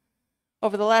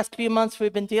 Over the last few months,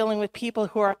 we've been dealing with people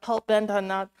who are hell-bent on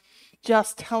not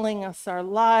just telling us our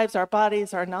lives, our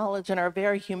bodies, our knowledge, and our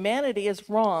very humanity is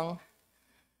wrong,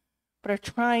 but are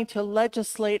trying to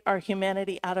legislate our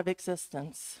humanity out of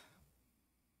existence.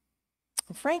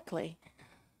 And frankly,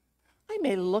 I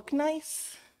may look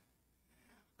nice.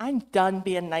 I'm done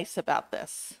being nice about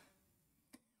this.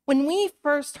 When we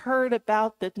first heard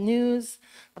about the news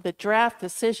of the draft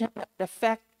decision that would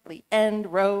affect the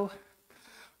end Roe,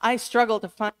 I struggled to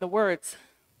find the words.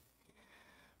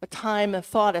 But time and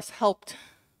thought has helped.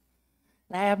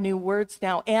 And I have new words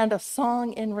now and a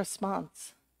song in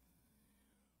response.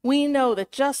 We know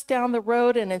that just down the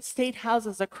road and in state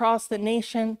houses across the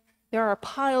nation, there are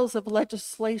piles of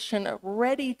legislation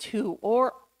ready to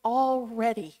or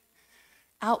already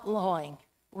outlawing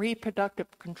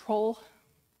reproductive control.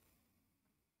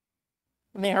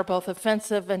 And they are both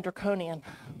offensive and draconian.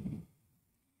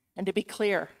 And to be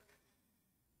clear,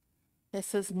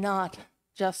 this is not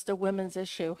just a women's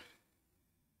issue.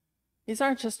 These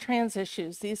aren't just trans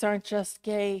issues. These aren't just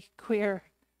gay, queer,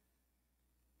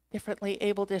 differently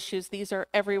abled issues. These are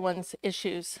everyone's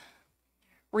issues.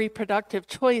 Reproductive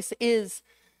choice is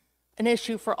an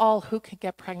issue for all who can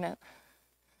get pregnant.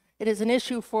 It is an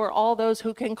issue for all those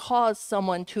who can cause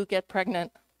someone to get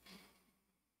pregnant.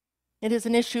 It is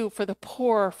an issue for the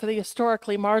poor, for the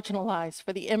historically marginalized,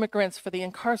 for the immigrants, for the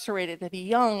incarcerated, the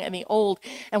young and the old.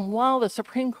 And while the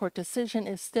Supreme Court decision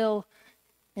is still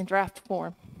in draft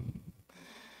form,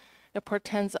 it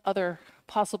portends other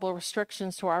possible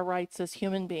restrictions to our rights as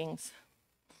human beings.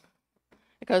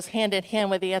 It goes hand in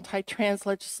hand with the anti-trans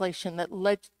legislation that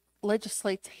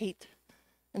legislates hate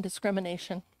and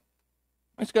discrimination,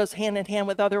 which goes hand in hand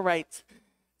with other rights,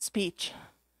 speech,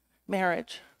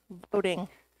 marriage, voting,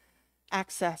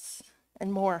 access,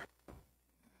 and more.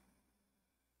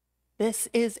 This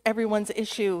is everyone's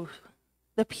issue.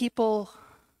 The people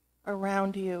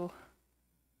around you,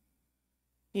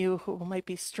 you who might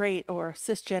be straight or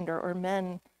cisgender or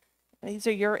men, these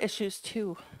are your issues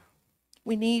too.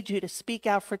 We need you to speak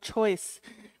out for choice.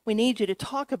 We need you to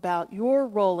talk about your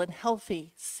role in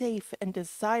healthy, safe, and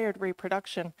desired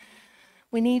reproduction.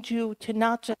 We need you to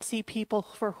not just see people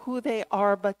for who they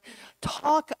are, but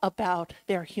talk about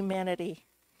their humanity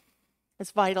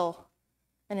as vital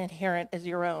and inherent as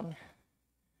your own.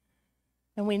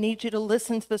 And we need you to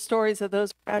listen to the stories of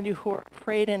those around you who are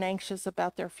afraid and anxious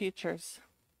about their futures.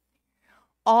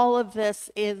 All of this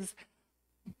is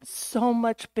so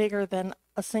much bigger than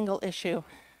a single issue.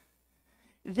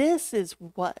 This is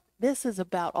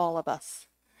about all of us,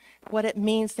 what it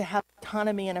means to have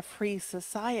autonomy in a free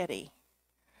society.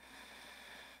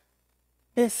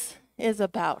 This is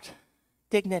about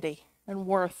dignity and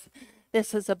worth.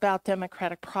 This is about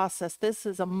democratic process. This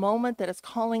is a moment that is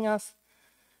calling us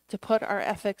to put our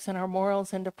ethics and our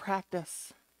morals into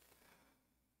practice.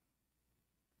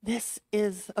 This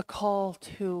is a call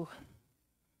to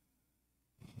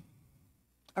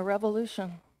a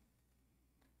revolution,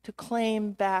 to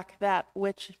claim back that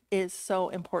which is so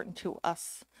important to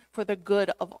us for the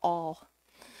good of all.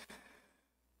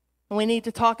 We need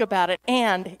to talk about it.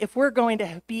 And if we're going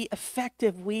to be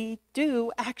effective, we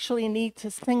do actually need to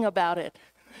sing about it.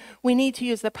 We need to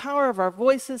use the power of our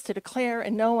voices to declare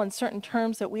and know in certain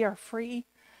terms that we are free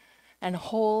and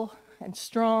whole and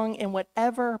strong in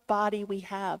whatever body we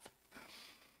have.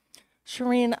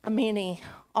 Shireen Amini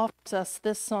offers us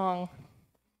this song.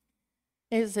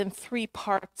 It is in 3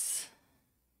 parts.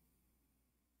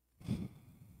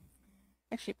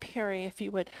 Actually, Perry, if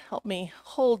you would help me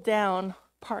hold down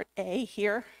part A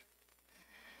here.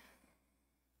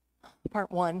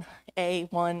 Part 1,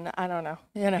 A1, I don't know.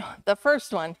 The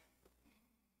first one.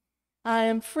 I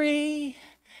am free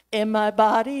in my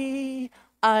body.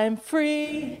 I'm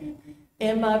free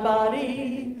in my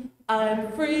body.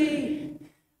 I'm free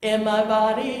in my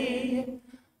body.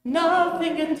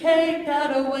 Nothing can take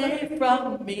that away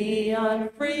from me. I'm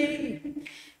free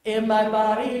in my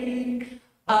body.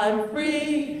 I'm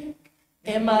free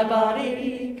in my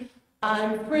body.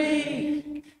 I'm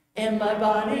free in my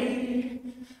body.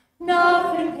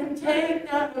 Nothing can take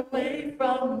that away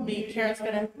from me. Karen's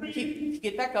gonna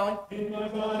get that going.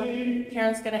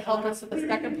 Karen's gonna help us with the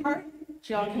second part.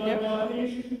 Y'all can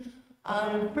do.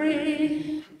 I'm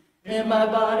free in my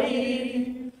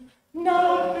body.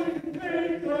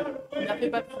 Nothing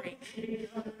but free.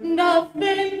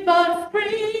 Nothing but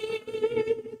free.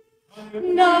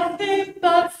 Nothing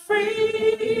but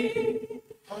free.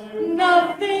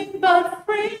 Nothing but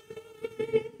free.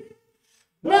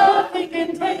 Nothing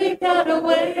can take that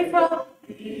away from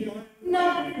me.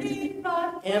 Nothing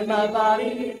but in my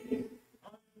body.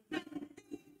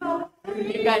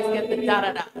 You guys get the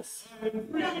da-da-das.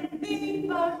 Nothing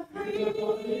but free.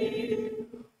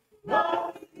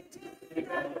 Nothing can take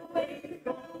that away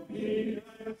from me.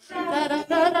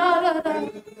 Da-da-da-da-da-da.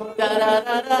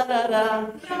 Da-da-da-da-da-da.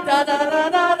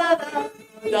 Da-da-da-da-da-da.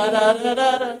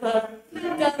 Da-da-da-da-da-da.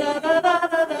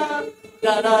 Da-da-da-da-da-da.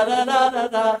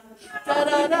 Da-da-da-da-da-da.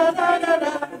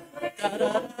 Da-da-da-da-da-da.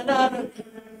 Da-da-da-da-da.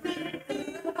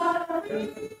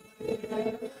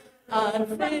 I'm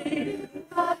free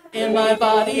in my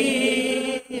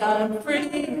body. I'm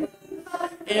free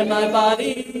in my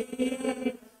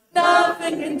body.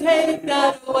 Nothing can take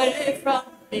that away from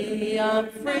me. I'm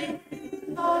free.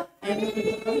 We're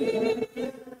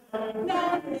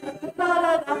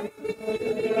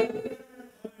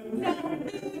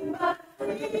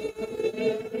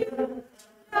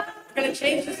gonna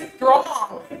change this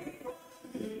strong.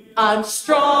 I'm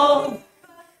strong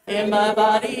in my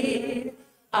body.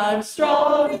 I'm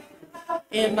strong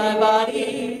in my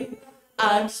body.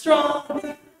 I'm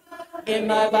strong in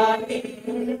my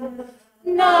body.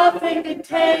 Nothing can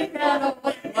take that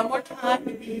away. One more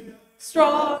time.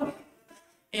 Strong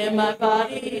in my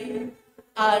body.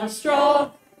 I'm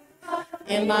strong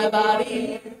in my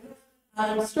body.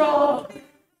 I'm strong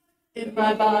in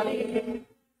my body.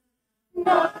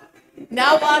 No.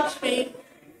 Now watch me.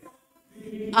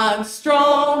 I'm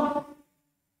strong.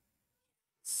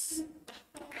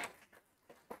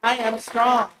 I am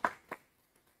strong.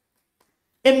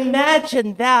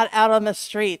 Imagine that out on the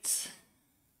streets.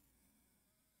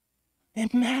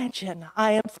 Imagine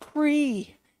I am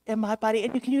free in my body.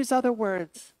 And you can use other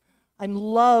words. I'm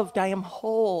loved. I am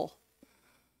whole.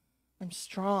 I'm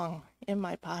strong in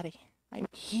my body. I'm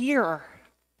here.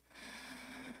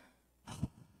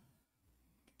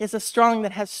 It's a strong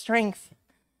that has strength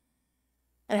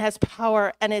and has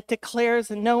power, and it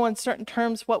declares in no uncertain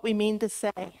terms what we mean to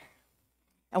say.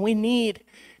 And we need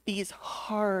these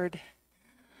hard,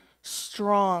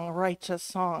 strong, righteous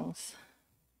songs.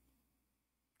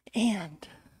 And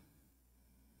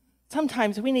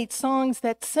sometimes we need songs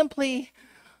that simply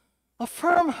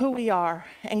affirm who we are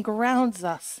and grounds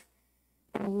us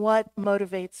in what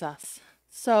motivates us.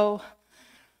 So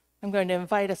I'm going to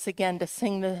invite us again to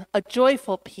sing A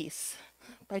Joyful Peace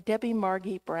by Debbie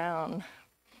Margie Brown.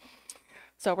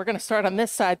 So we're going to start on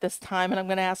this side this time, and I'm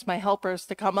going to ask my helpers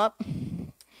to come up.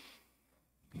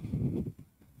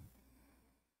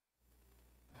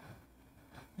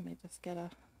 Let me just get a...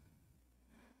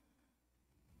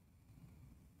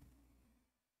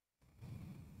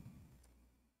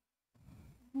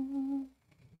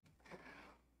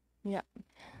 Yeah.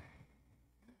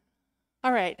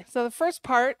 All right, so the first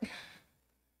part, I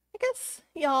guess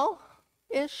y'all,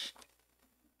 ish,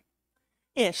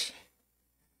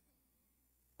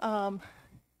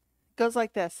 goes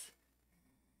like this.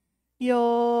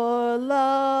 Your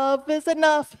love is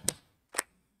enough.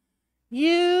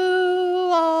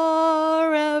 You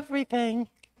are everything.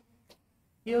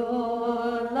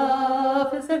 Your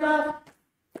love is enough.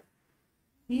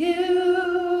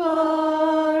 You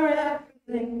are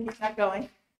everything. Keep that going.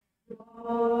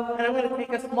 And I'm going to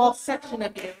take a small section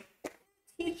of you,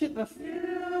 teach you the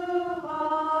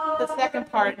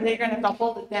second part, and then you're going to have to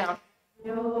hold it down.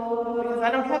 Because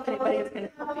I don't have anybody who's going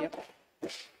to help you.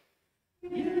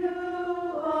 Here we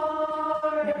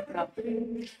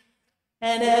go.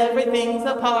 And everything's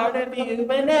a part of you,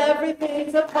 and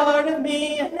everything's a part of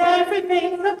me, and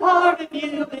everything's a part of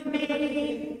you and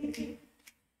me.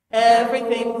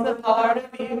 Everything's a part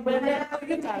of you, and now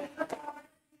you got it.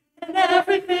 And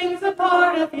everything's a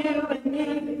part of you and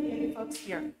me. Folks,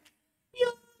 here.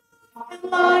 You can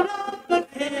light up the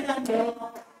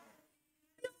candle.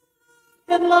 You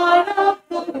can light up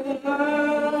the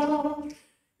world.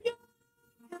 You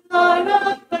can light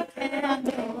up the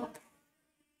candle.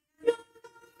 You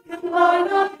can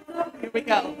light up the... Here we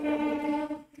go.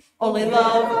 Only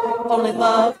love, only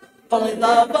love, only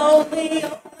love, only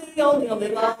love, only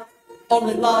love.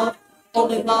 Only love,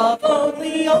 only love,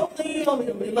 only love,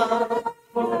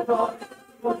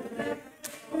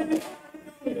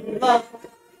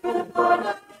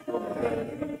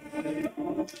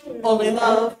 only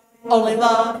love, only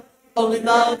love, only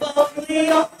love, only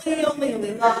love, only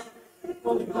love,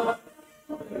 only love,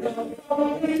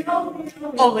 only love,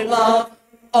 only love,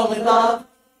 only love,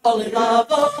 only love, only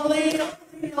love,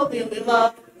 only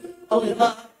love, only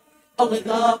love,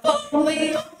 only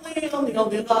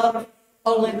love,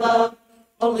 only love,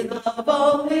 only love,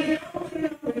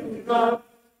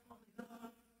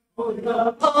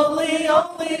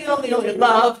 only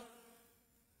love.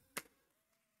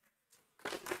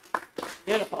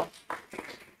 Beautiful.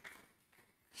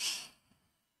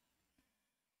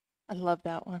 I love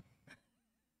that one.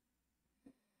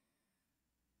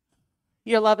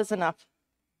 Your love is enough.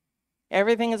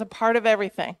 Everything is a part of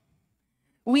everything.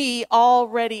 We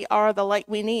already are the light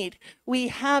we need. We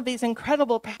have these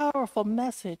incredible, powerful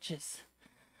messages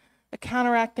that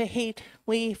counteract the hate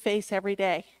we face every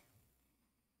day.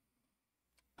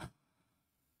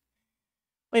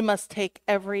 We must take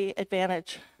every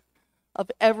advantage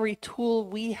of every tool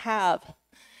we have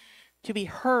to be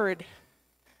heard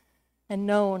and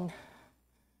known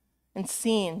and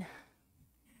seen.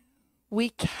 We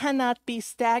cannot be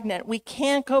stagnant. We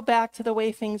can't go back to the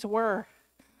way things were.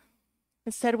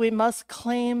 Instead, we must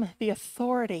claim the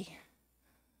authority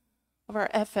of our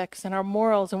ethics and our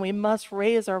morals, and we must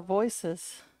raise our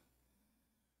voices.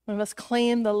 We must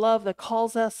claim the love that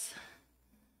calls us,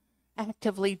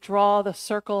 actively draw the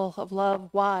circle of love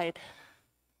wide.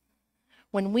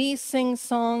 When we sing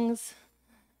songs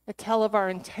that tell of our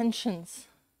intentions,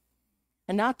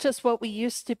 and not just what we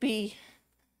used to be,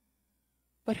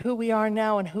 but who we are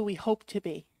now and who we hope to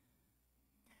be,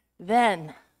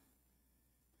 then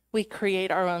we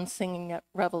create our own singing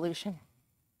revolution.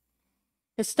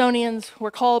 Estonians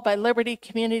were called by liberty,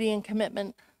 community, and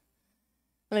commitment,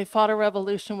 and they fought a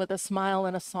revolution with a smile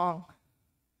and a song.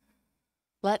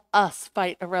 Let us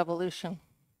fight a revolution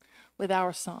with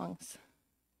our songs.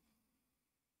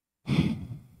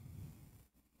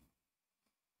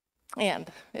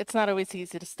 And it's not always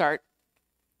easy to start.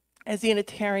 As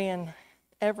Unitarian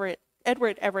Edward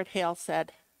Everett Hale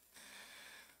said,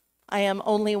 I am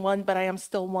only one, but I am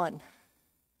still one.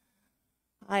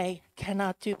 I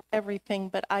cannot do everything,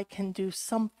 but I can do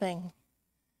something.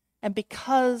 And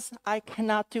because I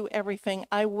cannot do everything,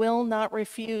 I will not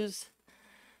refuse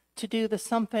to do the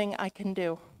something I can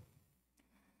do.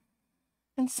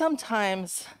 And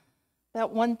sometimes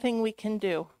that one thing we can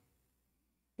do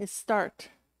is start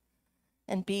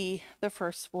and be the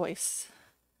first voice.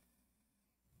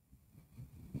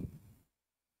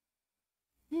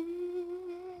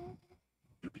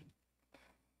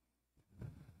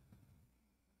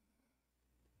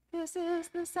 This is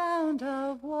the sound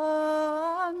of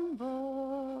one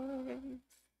voice,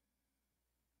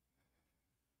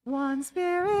 one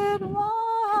spirit,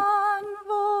 one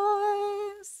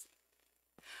voice,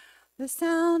 the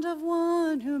sound of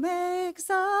one who makes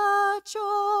a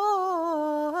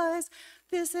choice.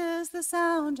 This is the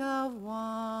sound of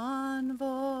one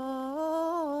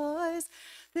voice.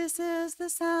 This is the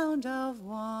sound of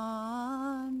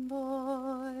one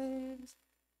voice.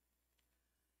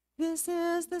 This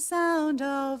is the sound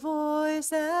of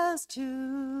voices too.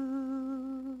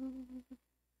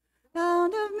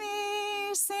 Sound of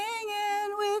me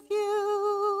singing with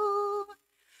you,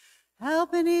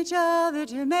 helping each other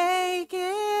to make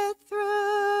it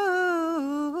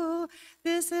through.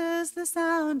 This is the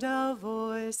sound of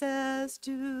voices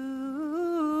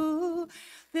too.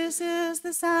 This is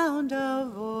the sound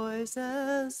of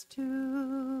voices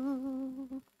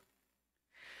too.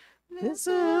 This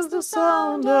is the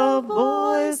sound of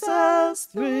voices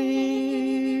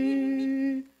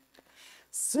three,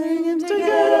 singing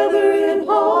together in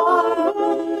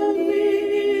harmony,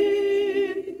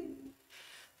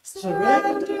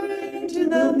 surrendering to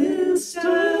the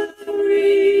mystery.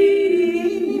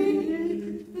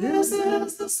 This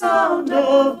is the sound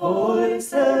of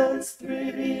voices three.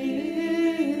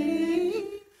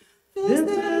 This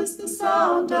is the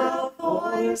sound of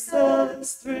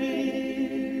voices three.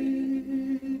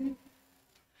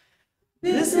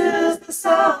 This is the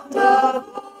sound of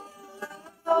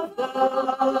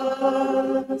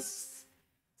us,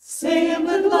 singing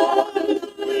with Lord the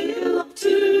will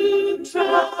to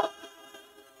trust.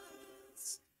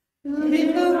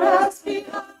 Leave the rest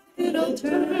behind, it'll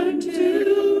turn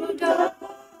to dust.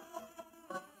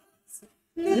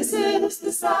 This is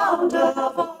the sound of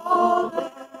all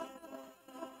us.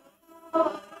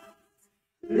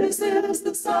 This is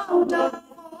the sound of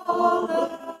all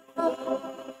of us.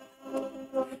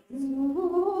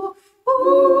 Ooh, ooh, ooh,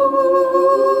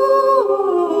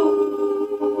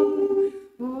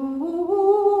 ooh,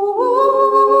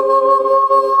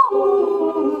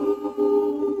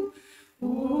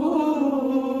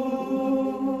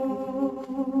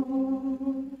 ooh.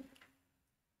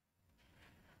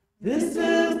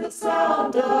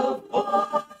 sound of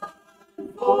one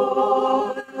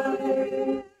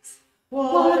voice.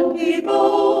 One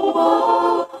people,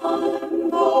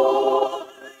 one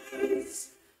voice.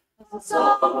 A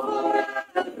song for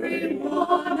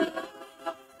everyone.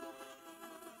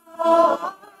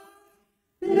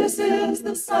 This is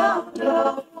the sound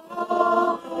of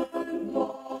one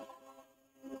voice.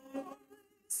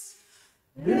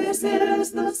 This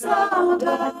is the sound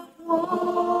of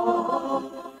one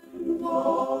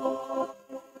voice.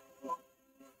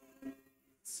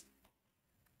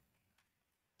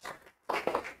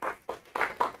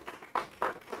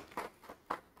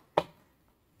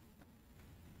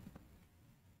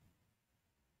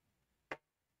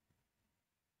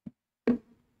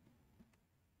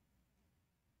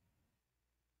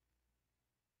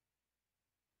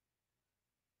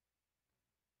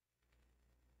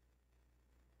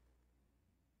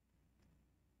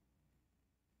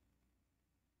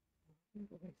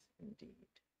 Voice indeed.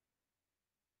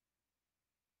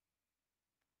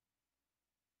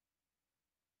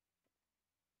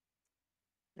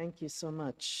 Thank you so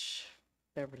much,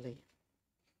 Kimberly.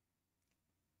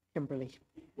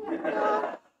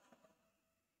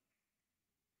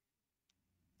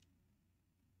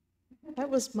 That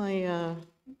was my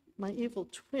my evil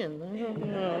twin. I don't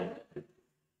know.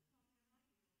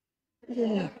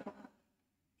 Yeah.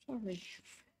 Sorry.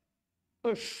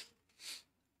 Oof.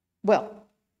 Well,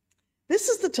 this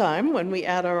is the time when we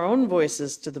add our own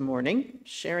voices to the morning,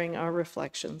 sharing our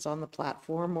reflections on the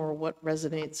platform or what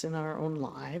resonates in our own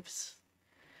lives.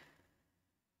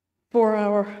 For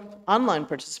our online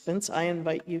participants, I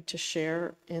invite you to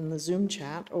share in the Zoom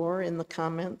chat or in the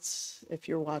comments if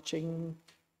you're watching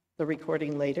the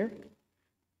recording later.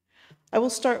 I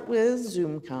will start with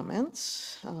Zoom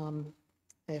comments.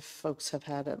 If folks have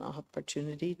had an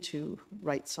opportunity to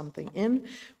write something in,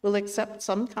 we'll accept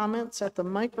some comments at the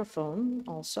microphone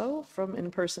also from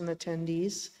in-person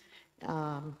attendees,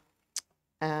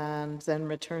 and then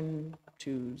return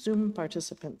to Zoom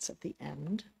participants at the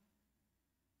end.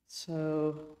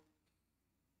 So,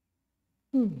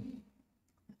 let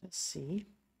us see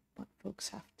what folks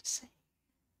have to say.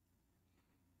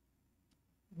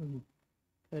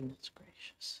 Goodness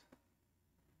gracious.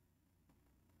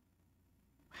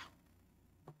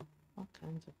 All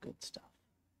kinds of good stuff.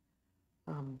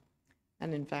 And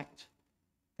in fact,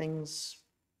 things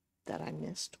that I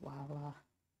missed while,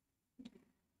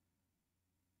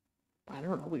 I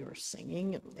don't know, we were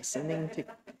singing and listening to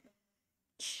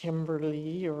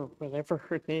Kimberly or whatever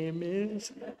her name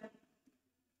is.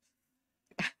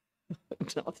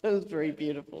 No, that was very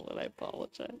beautiful, and I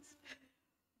apologize.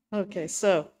 Okay,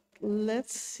 so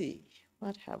let's see.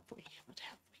 What have we?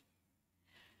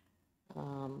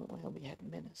 Well, we had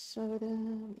Minnesota.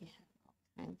 We had all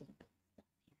kinds of stuff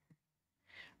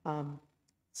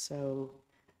here.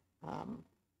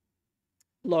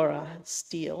 Laura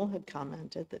Steele had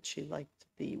commented that she liked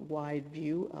the wide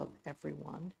view of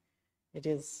everyone. It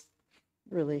is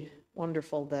really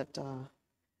wonderful that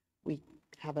we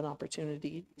have an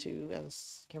opportunity to,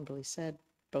 as Kimberly said,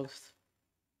 both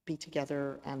be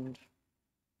together and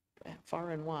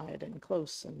far and wide and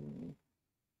close and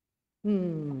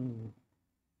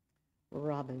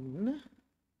Robin.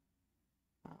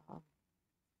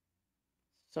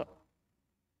 So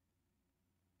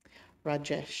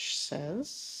Rajesh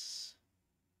says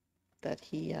that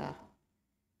he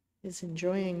is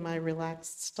enjoying my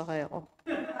relaxed style.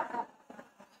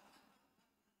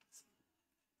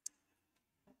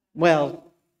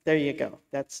 Well, there you go.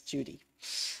 That's Judy.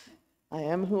 I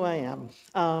am who I am.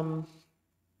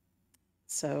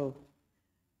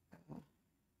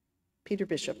 Peter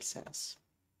Bishop says,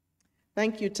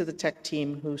 thank you to the tech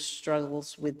team who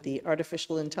struggles with the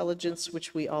artificial intelligence,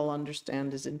 which we all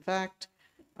understand is in fact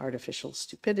artificial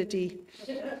stupidity.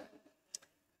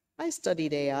 I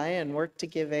studied AI and worked to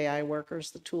give AI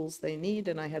workers the tools they need,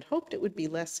 and I had hoped it would be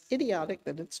less idiotic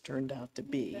than it's turned out to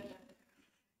be.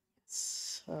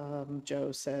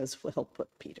 Joe says, well put,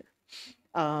 Peter.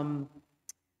 Let's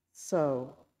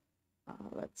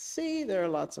see, there are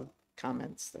lots of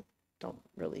comments that don't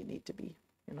really need to be,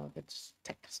 it's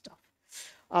tech stuff.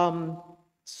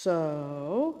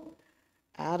 So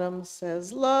Adam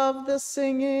says, love the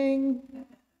singing.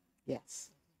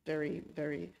 Yes, very,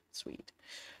 very sweet.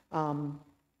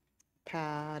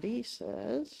 Patty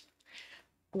says,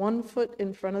 one foot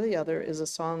in front of the other is a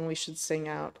song we should sing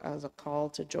out as a call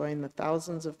to join the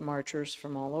thousands of marchers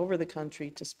from all over the country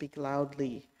to speak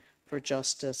loudly for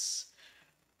justice,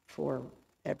 for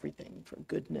everything, for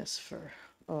goodness, for,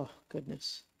 oh,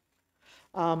 goodness.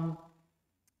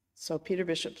 So Peter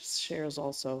Bishop shares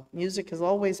also, music has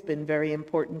always been very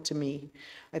important to me.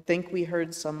 I think we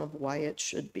heard some of why it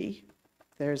should be.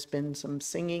 There's been some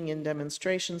singing in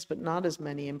demonstrations, but not as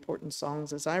many important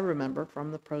songs as I remember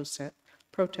from the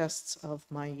protests of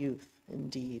my youth,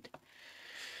 indeed.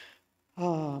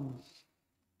 And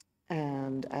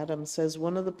Adam says,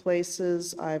 one of the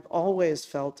places I've always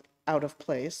felt out of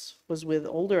place was with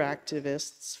older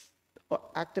activist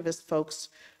folks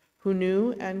who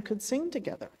knew and could sing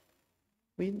together.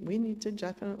 We need to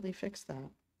definitely fix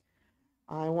that.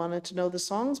 I wanted to know the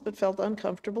songs, but felt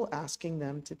uncomfortable asking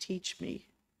them to teach me.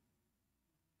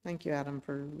 Thank you, Adam,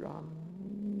 for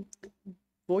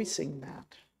voicing that.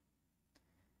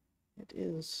 It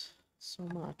is so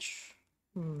much.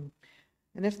 And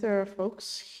if there are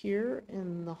folks here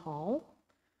in the hall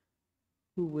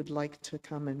who would like to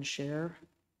come and share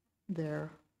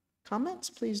their comments,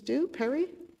 please do. Perry?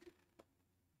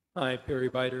 Hi, Perry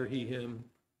Biter, he, him.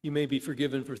 You may be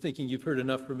forgiven for thinking you've heard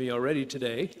enough from me already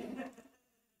today,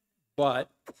 but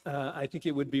I think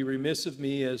it would be remiss of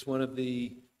me as one of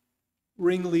the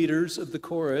ringleaders of the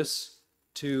chorus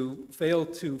to fail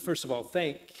to, first of all,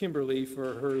 thank Kimberly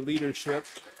for her leadership.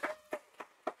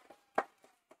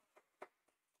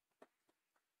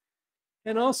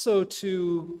 And also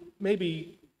to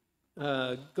maybe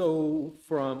go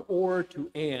from or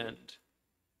to and.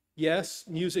 Yes,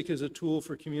 music is a tool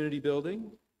for community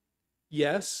building.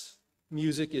 Yes,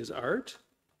 music is art.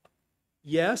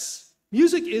 Yes,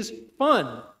 music is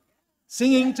fun.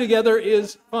 Singing together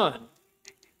is fun.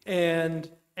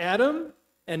 And Adam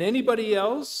and anybody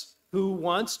else who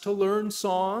wants to learn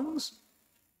songs,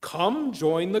 come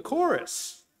join the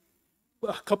chorus.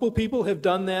 A couple people have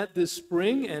done that this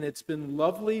spring, and it's been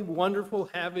lovely, wonderful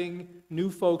having new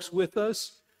folks with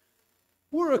us.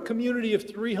 We're a community of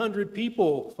 300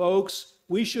 people, folks.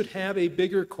 We should have a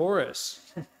bigger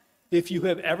chorus. If you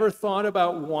have ever thought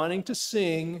about wanting to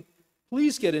sing,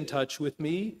 please get in touch with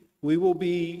me. We will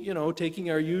be,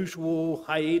 taking our usual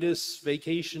hiatus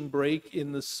vacation break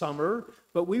in the summer,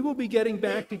 but we will be getting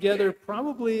back together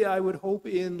probably, I would hope,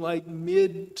 in like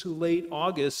mid to late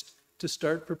August to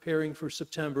start preparing for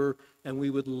September, and we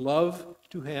would love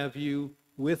to have you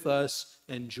with us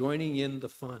and joining in the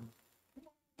fun.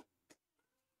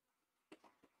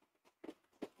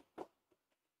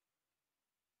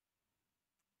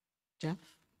 Jeff?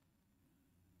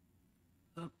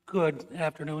 Good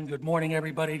afternoon, good morning,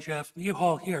 everybody. Jeff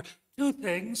Newhall here. Two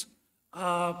things.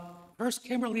 First,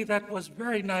 Kimberly, that was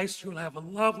very nice. You have a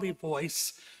lovely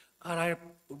voice. And I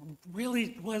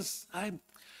really was,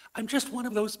 I'm just one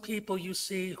of those people you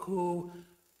see who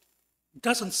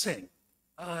doesn't sing.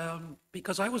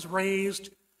 Because I was raised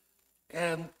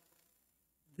and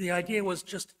the idea was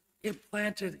just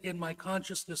implanted in my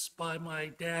consciousness by my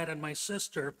dad and my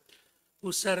sister,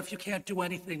 who said, if you can't do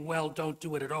anything well, don't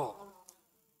do it at all.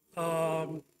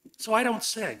 So I don't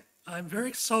sing. I'm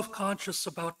very self-conscious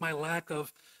about my lack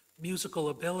of musical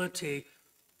ability.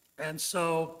 And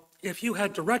so if you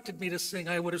had directed me to sing,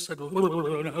 I would have said, no.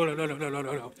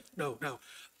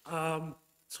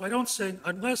 So I don't sing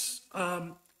unless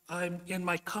I'm in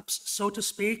my cups, so to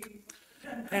speak.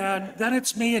 And then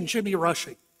it's me and Jimmy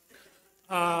rushing.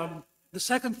 The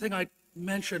second thing I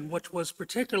mentioned, which was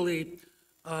particularly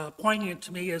poignant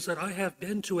to me, is that I have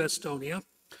been to Estonia.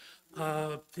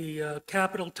 The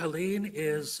capital, Tallinn,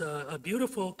 is a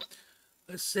beautiful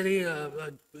city.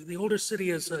 The older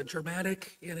city is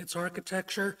Germanic in its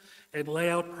architecture and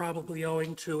layout, probably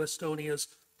owing to Estonia's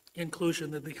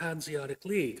inclusion in the Hanseatic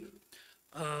League.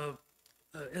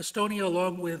 Estonia,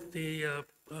 along with the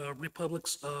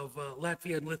republics of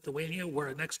Latvia and Lithuania, were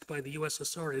annexed by the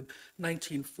USSR in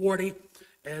 1940,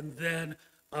 and then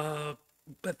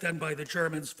but then by the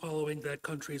Germans following that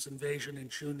country's invasion in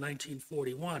June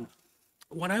 1941.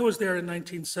 When I was there in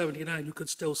 1979, you could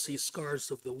still see scars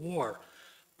of the war.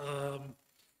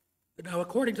 Now,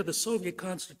 according to the Soviet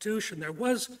Constitution, there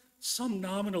was some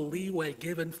nominal leeway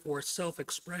given for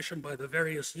self-expression by the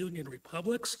various Union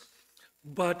republics,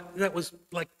 but that was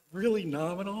like really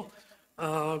nominal.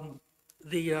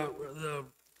 The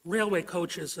railway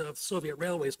coaches of Soviet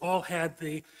railways all had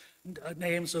the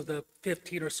names of the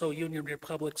 15 or so Union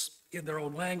republics in their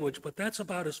own language, but that's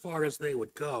about as far as they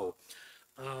would go.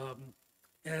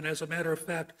 And as a matter of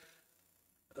fact,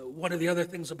 one of the other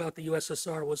things about the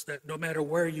USSR was that no matter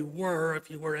where you were,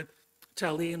 if you were in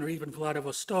Tallinn or even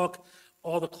Vladivostok,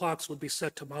 all the clocks would be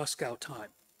set to Moscow time.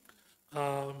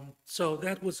 So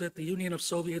that was it, the Union of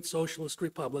Soviet Socialist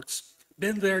Republics.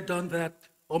 Been there, done that,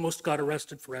 almost got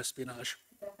arrested for espionage.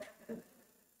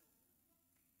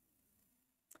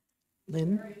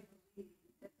 Lynn?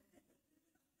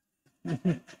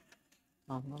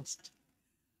 Almost.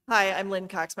 Hi, I'm Lynn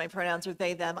Cox. My pronouns are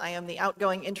they, them. I am the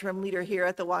outgoing interim leader here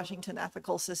at the Washington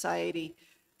Ethical Society.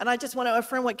 And I just want to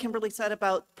affirm what Kimberly said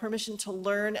about permission to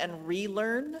learn and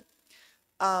relearn.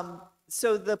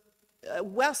 So the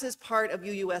WES is part of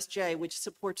UUSJ, which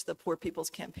supports the Poor People's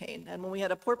Campaign. And when we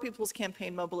had a Poor People's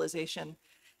Campaign mobilization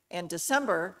in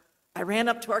December, I ran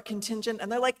up to our contingent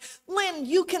and they're like, Lynn,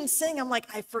 you can sing. I'm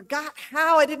like, I forgot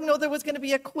how. I didn't know there was going to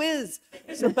be a quiz.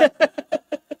 So,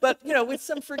 but you know, with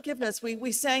some forgiveness,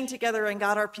 we sang together and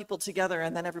got our people together,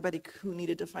 and then everybody who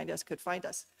needed to find us could find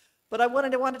us. But I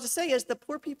wanted to say is the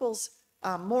Poor People's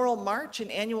Moral March and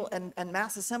annual and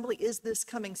mass assembly is this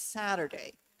coming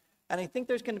Saturday. And I think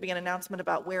there's going to be an announcement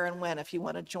about where and when if you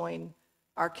want to join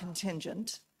our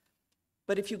contingent.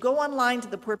 But if you go online to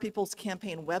the Poor People's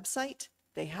Campaign website,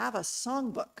 they have a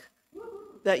songbook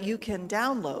that you can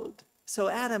download. So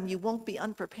Adam, you won't be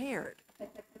unprepared.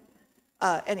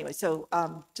 Anyway, so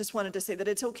just wanted to say that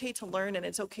it's okay to learn and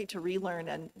it's okay to relearn,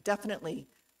 and definitely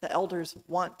the elders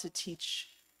want to teach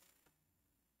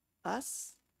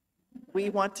us. We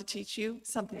want to teach you,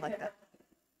 something like that.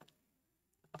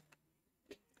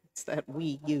 It's that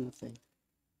we, you thing.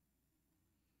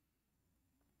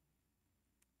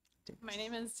 My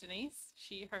name is Denise,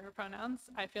 she, her pronouns.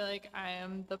 I feel like I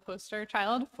am the poster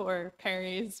child for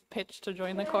Perry's pitch to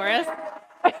join the chorus.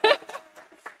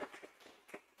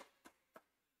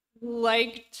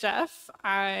 Like Jeff,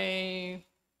 I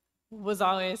was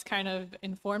always kind of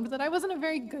informed that I wasn't a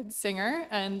very good singer,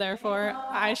 and therefore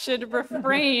I should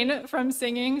refrain from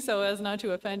singing so as not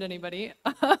to offend anybody.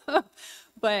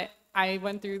 But I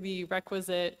went through the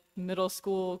requisite middle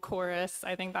school chorus.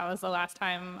 I think that was the last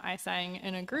time I sang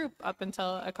in a group up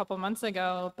until a couple months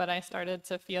ago, but I started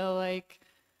to feel like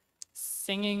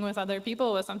singing with other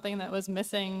people was something that was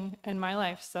missing in my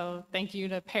life. So thank you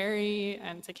to Perry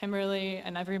and to Kimberly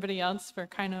and everybody else for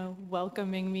kind of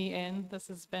welcoming me in. This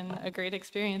has been a great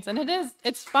experience, and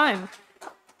it's fun.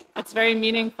 It's very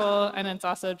meaningful, and it's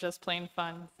also just plain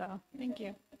fun. So thank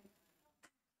you.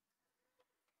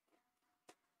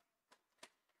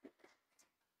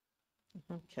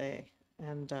 Okay,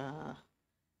 and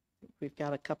we've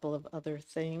got a couple of other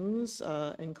things,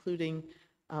 including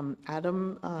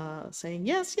Adam saying,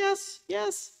 yes, yes,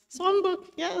 yes, songbook,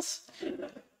 yes.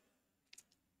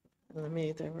 There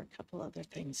were a couple other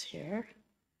things here.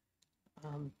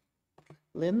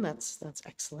 Lynn, that's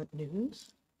excellent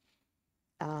news.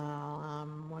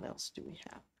 What else do we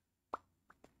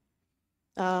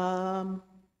have?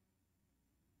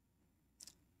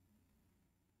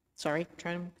 Sorry,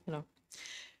 trying to,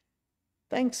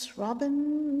 Thanks,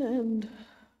 Robin, and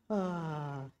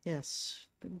yes,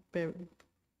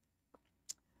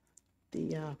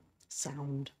 the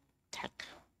sound tech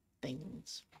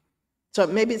things. So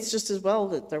maybe it's just as well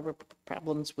that there were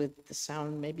problems with the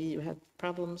sound. Maybe you had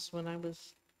problems when I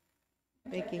was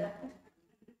making.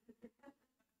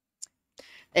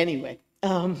 Anyway,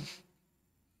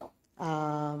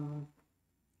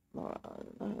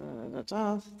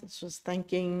 this was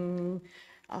thanking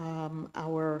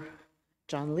our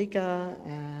John Lika,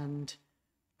 and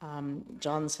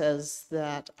John says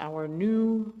that our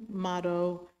new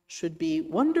motto should be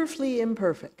wonderfully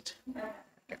imperfect.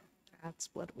 That's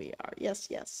what we are. Yes,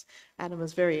 yes. Adam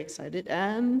is very excited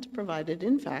and provided,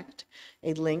 in fact,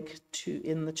 a link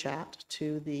in the chat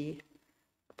to the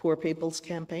Poor People's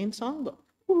Campaign songbook.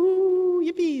 Woo,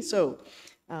 yippee! So,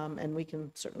 and we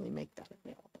can certainly make that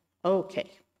available. Okay.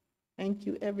 Thank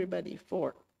you, everybody,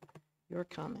 for your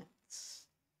comments.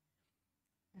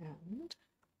 And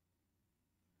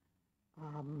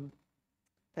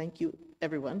thank you,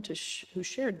 everyone, who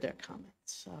shared their comments.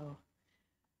 So,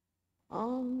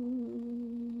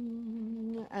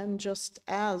 and just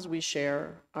as we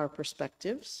share our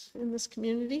perspectives in this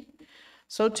community,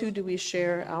 so too do we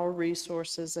share our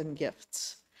resources and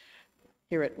gifts.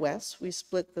 Here at WES, we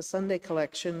split the Sunday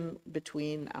collection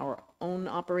between our own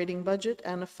operating budget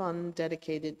and a fund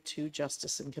dedicated to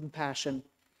justice and compassion.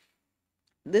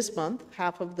 This month,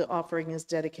 half of the offering is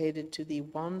dedicated to the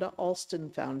Wanda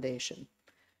Alston Foundation.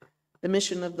 The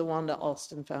mission of the Wanda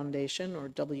Alston Foundation, or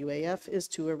WAF, is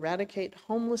to eradicate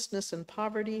homelessness and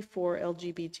poverty for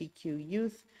LGBTQ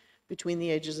youth between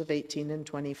the ages of 18 and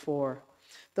 24.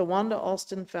 The Wanda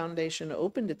Alston Foundation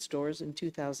opened its doors in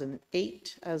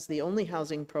 2008 as the only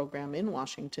housing program in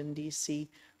Washington, D.C.,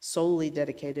 solely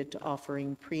dedicated to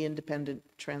offering pre-independent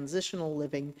transitional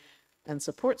living and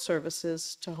support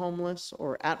services to homeless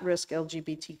or at-risk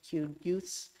LGBTQ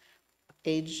youths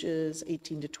ages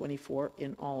 18 to 24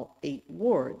 in all 8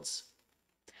 wards.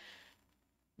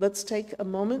 Let's take a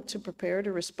moment to prepare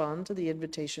to respond to the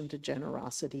invitation to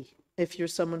generosity. If you're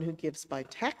someone who gives by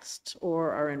text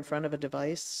or are in front of a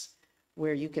device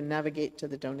where you can navigate to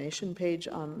the donation page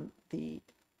on the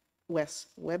WES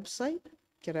website.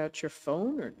 Get out your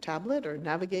phone or tablet or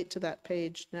navigate to that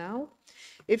page now.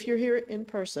 If you're here in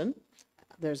person,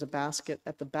 there's a basket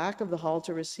at the back of the hall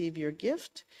to receive your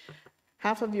gift.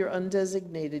 Half of your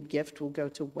undesignated gift will go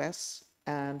to WES,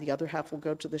 and the other half will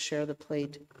go to the Share the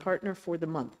Plate partner for the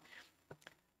month.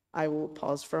 I will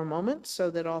pause for a moment so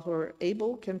that all who are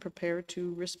able can prepare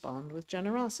to respond with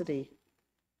generosity.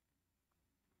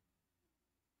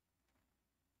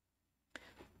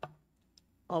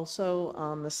 Also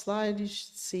on the slide, you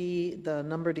should see the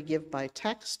number to give by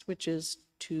text, which is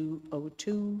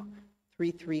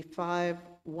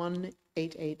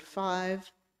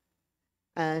 202-335-1885.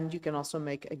 And you can also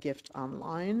make a gift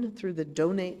online through the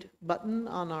donate button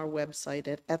on our website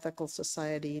at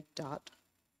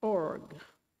ethicalsociety.org.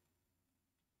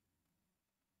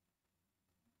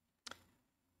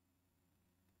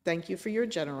 Thank you for your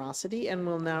generosity, and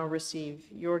we'll now receive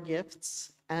your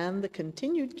gifts and the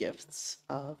continued gifts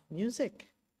of music.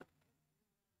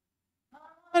 My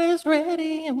heart is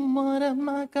ready, and what am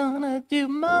I gonna do?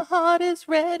 My heart is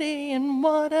ready, and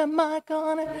what am I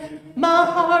gonna do? My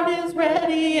heart is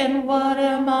ready, and what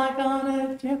am I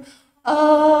gonna do?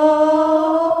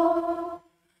 Oh,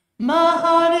 my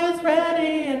heart is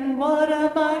ready, and what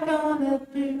am I gonna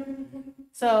do?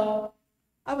 So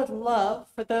I would love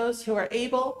for those who are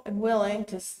able and willing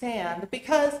to stand,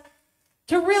 because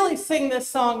to really sing this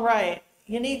song right,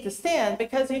 you need to stand,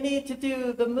 because you need to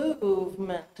do the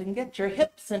movement and get your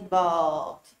hips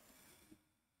involved.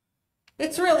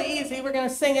 It's really easy. We're going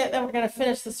to sing it, then we're going to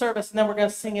finish the service, and then we're going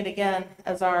to sing it again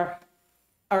as our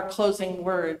closing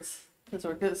words, because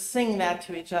we're going to sing that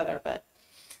to each other. But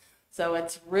so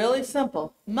it's really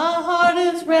simple. My heart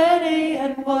is ready,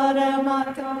 and what am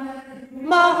I gonna do?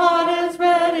 My heart is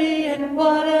ready, and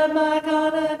what am I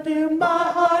gonna do?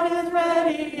 My heart is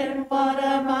ready, and what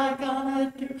am I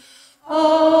gonna do?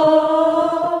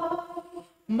 Oh,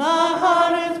 my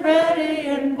heart is ready,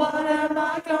 and what am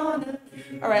I gonna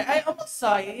do? All right, I almost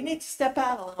saw you. You need to step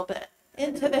out a little bit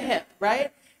into the hip,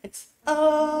 right? It's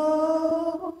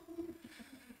oh.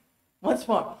 Once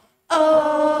more.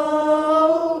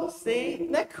 Oh, see,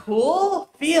 isn't that cool?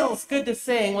 Feels good to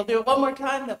sing. We'll do it one more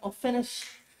time, then we'll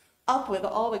finish up with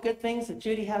all the good things that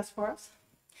Judy has for us.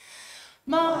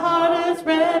 My heart is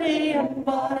ready, and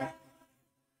what?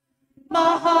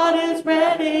 My heart is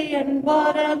ready, and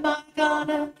what am I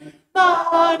gonna do? My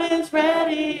heart is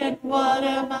ready, and what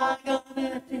am I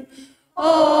gonna do?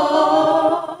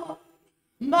 Oh,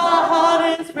 my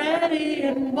heart is ready,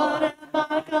 and what am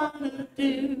I gonna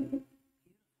do?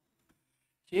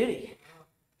 Judy,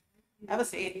 have a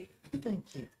seat.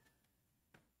 Thank you.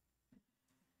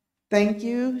 Thank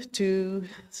you to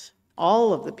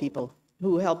all of the people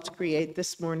who helped create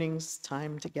this morning's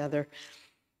time together.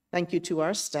 Thank you to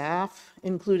our staff,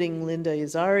 including Linda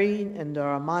Izari,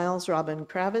 Endara Miles, Robin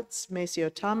Kravitz, Maceo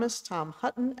Thomas, Tom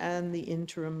Hutton, and the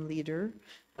interim leader,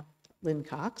 Lynn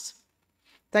Cox.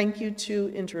 Thank you to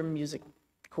interim music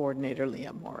coordinator,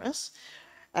 Leah Morris,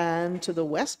 and to the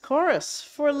West Chorus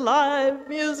for live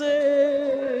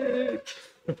music.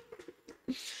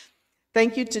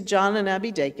 Thank you to John and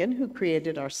Abby Dakin, who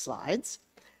created our slides.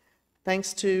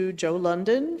 Thanks to Joe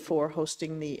London for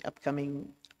hosting the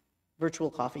upcoming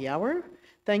virtual coffee hour.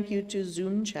 Thank you to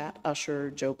Zoom chat usher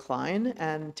Joe Klein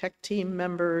and tech team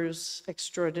members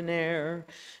extraordinaire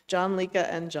John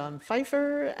Lika and John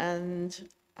Pfeiffer, and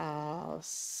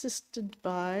assisted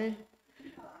by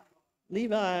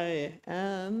Levi,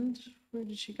 and where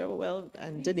did she go? Well,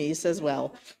 and Denise as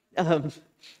well.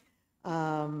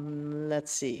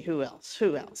 Let's see, who else?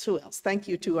 Thank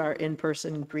you to our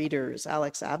in-person greeters,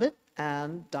 Alex Abbott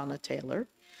and Donna Taylor.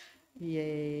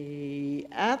 Yay.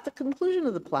 At the conclusion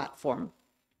of the platform,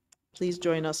 please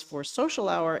join us for social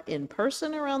hour in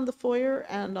person around the foyer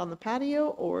and on the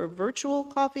patio, or virtual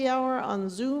coffee hour on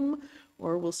Zoom,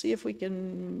 or we'll see if we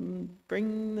can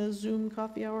bring the Zoom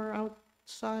coffee hour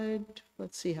outside.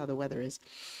 Let's see how the weather is.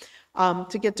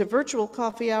 To get to virtual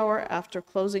coffee hour, after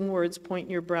closing words, point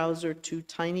your browser to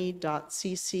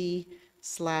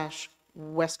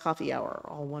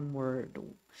tiny.cc/westcoffeehour, all one word.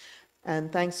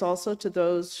 And thanks also to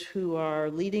those who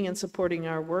are leading and supporting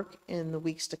our work in the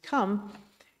weeks to come.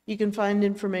 You can find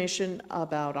information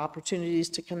about opportunities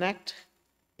to connect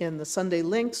in the Sunday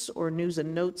links or news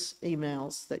and notes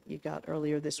emails that you got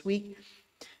earlier this week.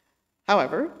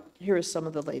 However, here is some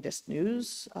of the latest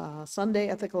news. Sunday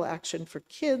Ethical Action for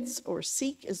Kids, or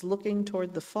SEEK, is looking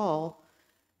toward the fall.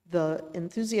 The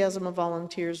enthusiasm of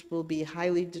volunteers will be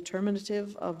highly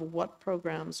determinative of what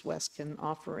programs WES can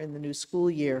offer in the new school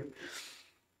year.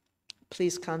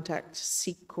 Please contact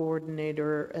SEEK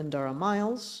coordinator Endara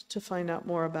Miles to find out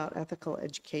more about ethical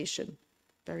education.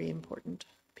 Very important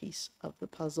piece of the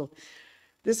puzzle.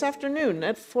 This afternoon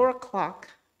at 4 o'clock,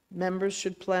 members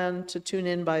should plan to tune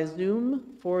in by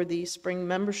Zoom for the spring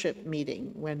membership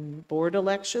meeting when board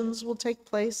elections will take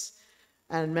place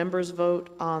and members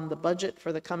vote on the budget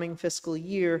for the coming fiscal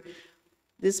year.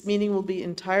 This meeting will be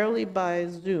entirely by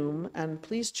Zoom, and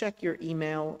please check your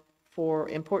email for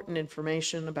important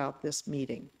information about this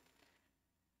meeting.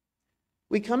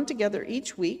 We come together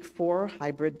each week for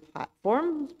hybrid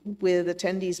platform with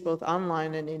attendees both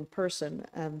online and in person,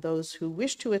 and those who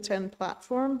wish to attend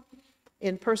platform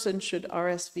in person should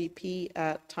RSVP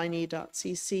at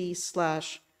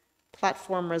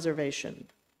tiny.cc/platform reservation.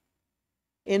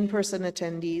 In-person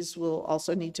attendees will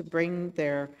also need to bring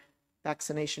their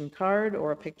vaccination card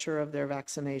or a picture of their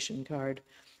vaccination card.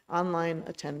 Online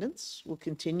attendance will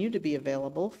continue to be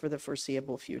available for the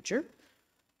foreseeable future,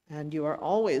 and you are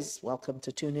always welcome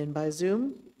to tune in by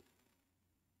Zoom.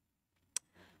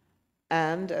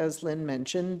 And as Lynn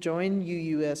mentioned, join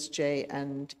UUSJ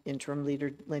and Interim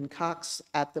Leader Lynn Cox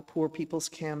at the Poor People's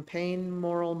Campaign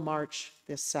Moral March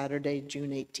this Saturday,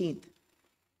 June 18th.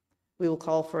 We will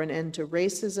call for an end to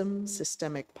racism,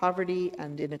 systemic poverty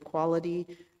and inequality,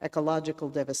 ecological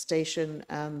devastation,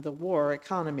 and the war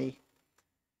economy.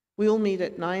 We will meet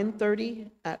at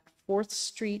 9:30 at 4th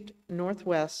Street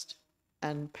Northwest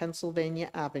and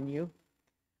Pennsylvania Avenue.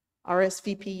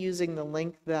 RSVP using the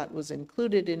link that was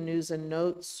included in news and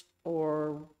notes,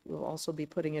 or we'll also be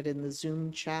putting it in the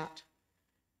Zoom chat.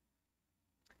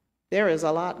 There is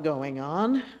a lot going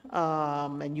on,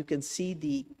 and you can see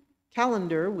the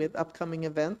calendar with upcoming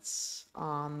events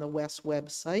on the West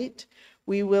website.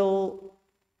 We will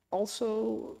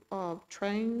also,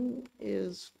 Trang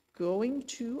is going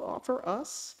to offer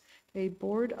us a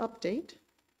board update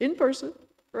in person,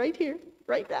 right here,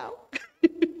 right now.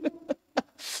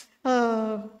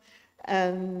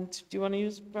 And do you want to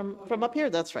use from up here?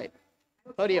 That's right.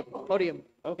 Podium.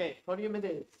 Okay, podium it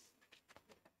is.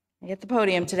 I get the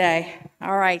podium today.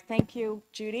 All right, thank you,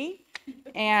 Judy.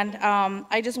 And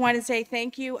I just want to say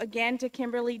thank you again to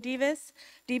Kimberley Debus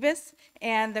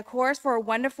and the chorus for a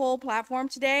wonderful platform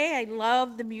today. I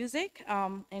love the music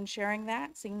and sharing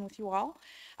that, singing with you all.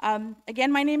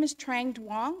 Again, my name is Trang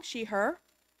Duong, she, her.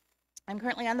 I'm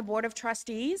currently on the Board of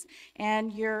Trustees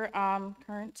and your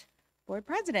current board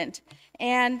president.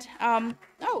 And,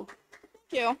 oh,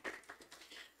 thank you.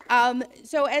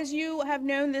 So as you have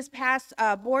known, this past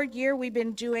board year, we've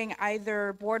been doing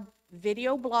either board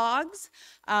video blogs,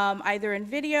 either in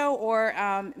video or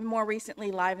more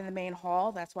recently live in the main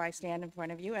hall. That's why I stand in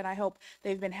front of you, and I hope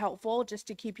they've been helpful just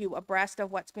to keep you abreast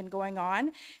of what's been going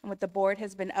on and what the board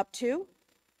has been up to.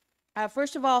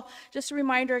 First of all, just a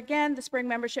reminder again, the spring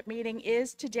membership meeting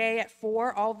is today at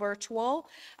 4, all virtual.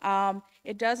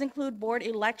 It does include board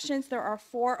elections. There are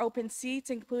 4 open seats,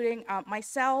 including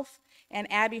myself and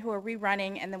Abby, who are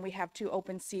rerunning, and then we have 2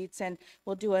 open seats, and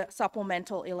we'll do a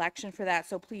supplemental election for that.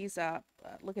 So please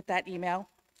look at that email,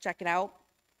 check it out,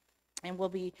 and we'll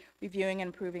be reviewing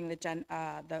and approving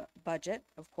the budget,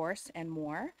 of course, and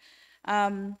more.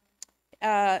 And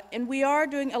we are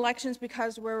doing elections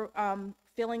because we're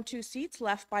filling 2 seats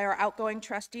left by our outgoing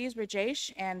trustees,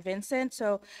 Rajesh and Vincent.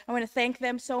 So I want to thank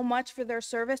them so much for their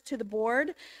service to the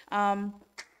board.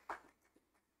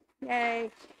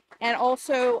 Yay. And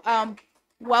also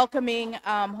welcoming,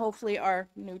 hopefully, our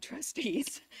new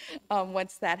trustees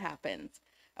once that happens.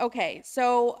 Okay,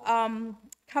 so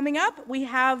coming up, we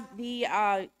have the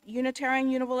Unitarian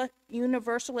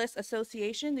Universalist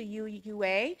Association, the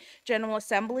UUA. General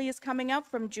Assembly is coming up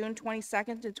from June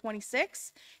 22nd to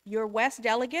 26th. Your West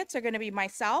delegates are going to be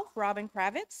myself, Robin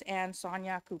Kravitz, and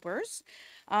Sonia Coopers.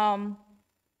 And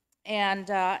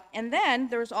then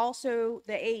there's also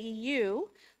the AEU,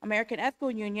 American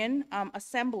Ethical Union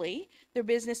Assembly. Their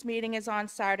business meeting is on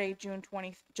Saturday,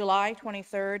 July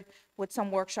 23rd, with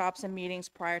some workshops and meetings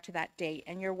prior to that date.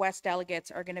 And your West delegates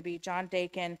are going to be John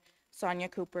Dakin, Sonia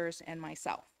Coopers, and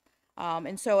myself.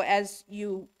 And so as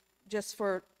you, just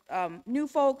for new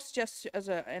folks, just as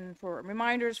and for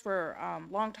reminders for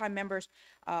longtime members,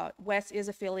 West is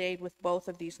affiliated with both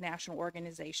of these national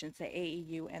organizations, the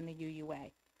AEU and the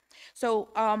UUA. So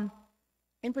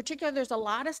in particular, there's a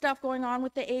lot of stuff going on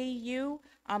with the AEU,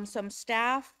 some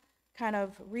staff kind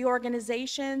of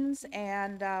reorganizations,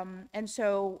 and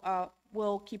so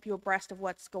we'll keep you abreast of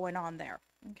what's going on there,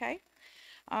 okay?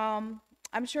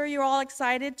 I'm sure you're all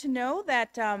excited to know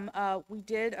that we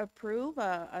did approve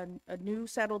a new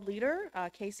settled leader,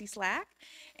 Casey Slack,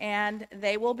 and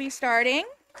they will be starting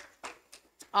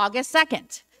August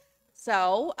 2nd.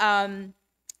 So,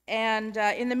 And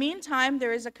in the meantime,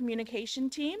 there is a communication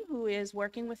team who is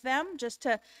working with them just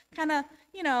to kind of,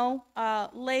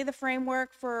 lay the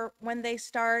framework for when they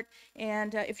start.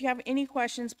 And if you have any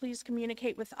questions, please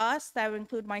communicate with us. That would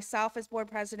include myself as board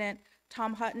president,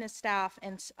 Tom Hutton as staff,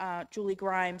 and Julie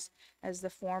Grimes as the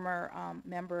former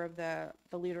member of the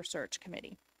Leader Search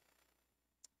Committee.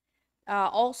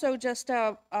 Also, just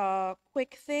a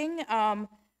quick thing.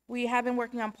 We have been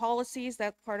working on policies.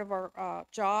 That's part of our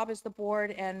job as the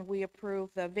board, and we approve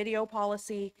the video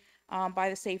policy by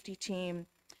the safety team.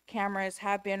 Cameras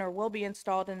have been or will be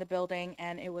installed in the building,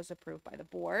 and it was approved by the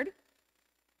board.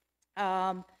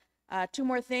 Two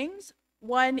more things.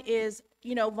 One is,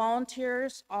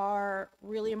 volunteers are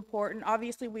really important.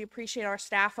 Obviously, we appreciate our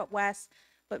staff at West,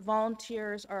 but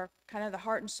volunteers are kind of the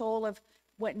heart and soul of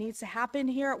what needs to happen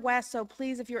here at West. So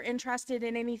please, if you're interested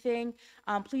in anything,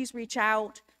 please reach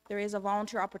out. There is a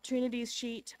volunteer opportunities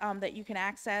sheet that you can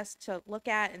access to look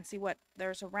at and see what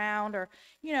there's around, or,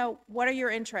 what are your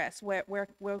interests? Where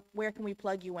can we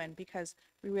plug you in? Because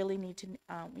we really need to,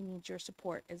 we need your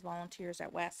support as volunteers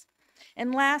at West.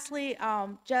 And lastly,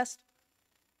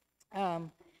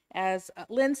 as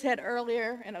Lynn said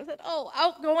earlier, and I said,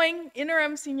 outgoing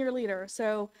interim senior leader.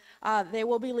 So they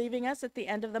will be leaving us at the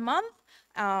end of the month.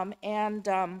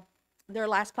 Their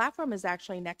last platform is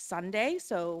actually next Sunday.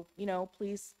 So,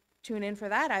 please tune in for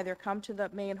that. Either come to the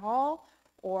main hall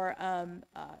or,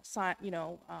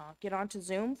 get onto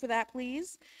Zoom for that,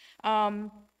 please.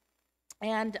 By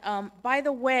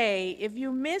the way, if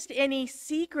you missed any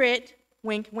secret,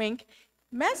 wink, wink,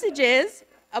 messages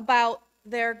about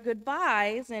their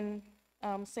goodbyes and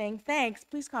saying thanks,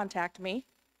 please contact me.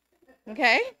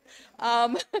 Okay?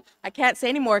 I can't say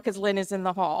anymore because Lynn is in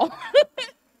the hall.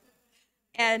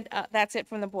 And that's it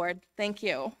from the board. Thank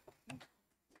you.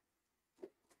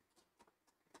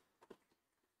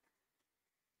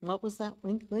 What was that?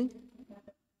 Wink, wink?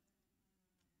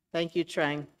 Thank you,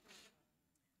 Trang.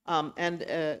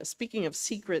 Speaking of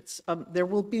secrets, there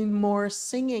will be more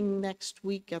singing next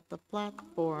week at the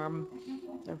platform.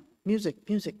 Music,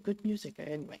 good music.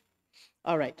 Anyway,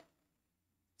 all right.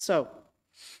 So,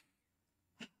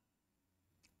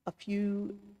 a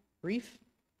few brief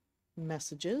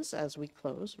messages as we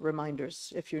close.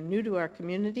 Reminders: if you're new to our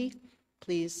community,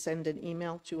 please send an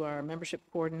email to our membership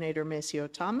coordinator, Maceo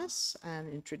Thomas, and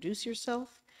introduce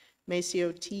yourself.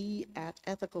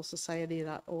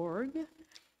 maceot@ethicalsociety.org.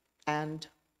 And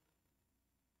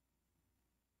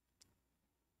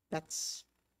that's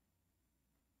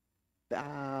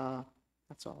all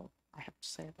I have to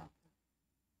say about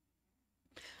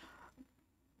that.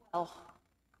 Well,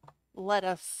 let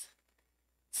us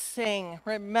sing.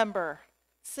 Remember,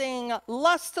 sing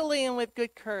lustily and with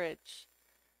good courage.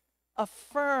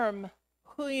 Affirm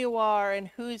who you are and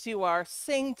whose you are.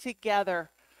 Sing together.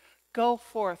 Go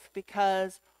forth,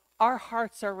 because our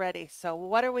hearts are ready. So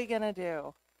what are we going to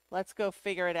do? Let's go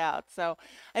figure it out. So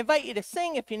I invite you to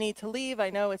sing if you need to leave. I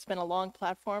know it's been a long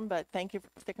platform, but thank you for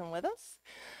sticking with us.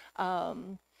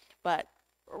 But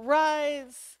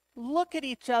rise, look at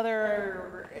each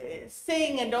other,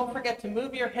 sing, and don't forget to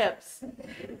move your hips.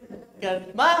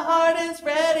 Because my heart is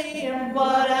ready, and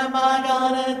what am I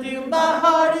gonna do? My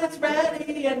heart is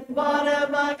ready, and what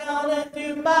am I gonna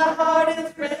do? My heart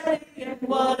is ready, and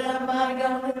what am I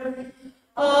gonna do?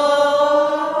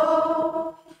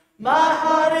 Oh, my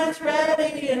heart is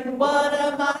ready, and what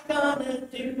am I gonna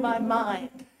do? My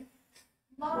mind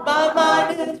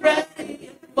is ready,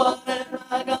 and what am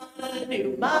I gonna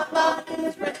do? My mind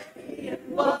is ready,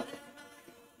 and what am I gonna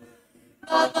do?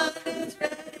 My mind is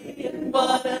ready, and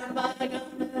what am I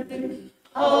gonna do?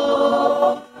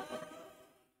 Oh,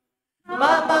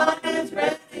 my mind is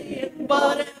ready, and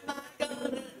what am I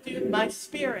gonna do? My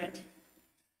spirit's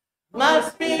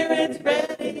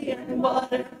ready, and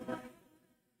what am I?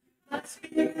 My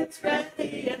spirit's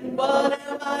ready, and what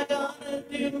am I gonna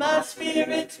do? My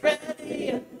spirit's ready,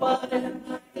 and what am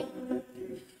I gonna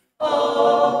do?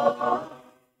 Oh,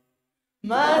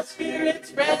 my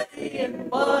spirit's ready,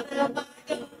 and what am I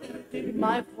gonna do?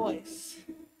 My voice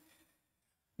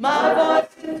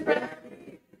is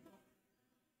ready.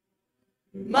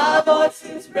 My voice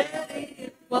is ready,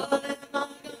 and what am I gonna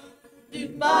do?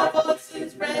 My voice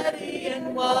is ready,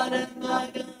 and what am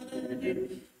I gonna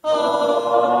do?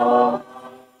 Oh,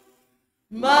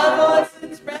 my voice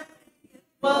is ready, and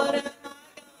what am I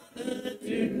gonna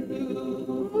do?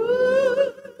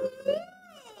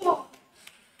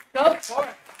 Go for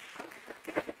it.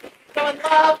 Go in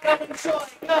love, go in joy,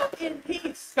 go in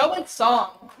peace, go in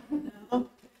song.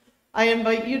 I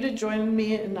invite you to join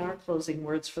me in our closing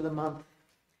words for the month.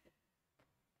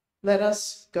 Let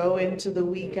us go into the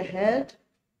week ahead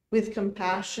with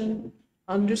compassion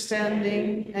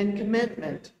understanding, and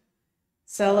commitment,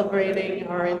 celebrating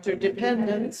our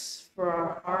interdependence for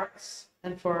our arts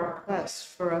and for our quest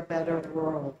for a better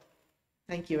world.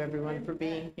 Thank you, everyone, for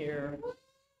being here.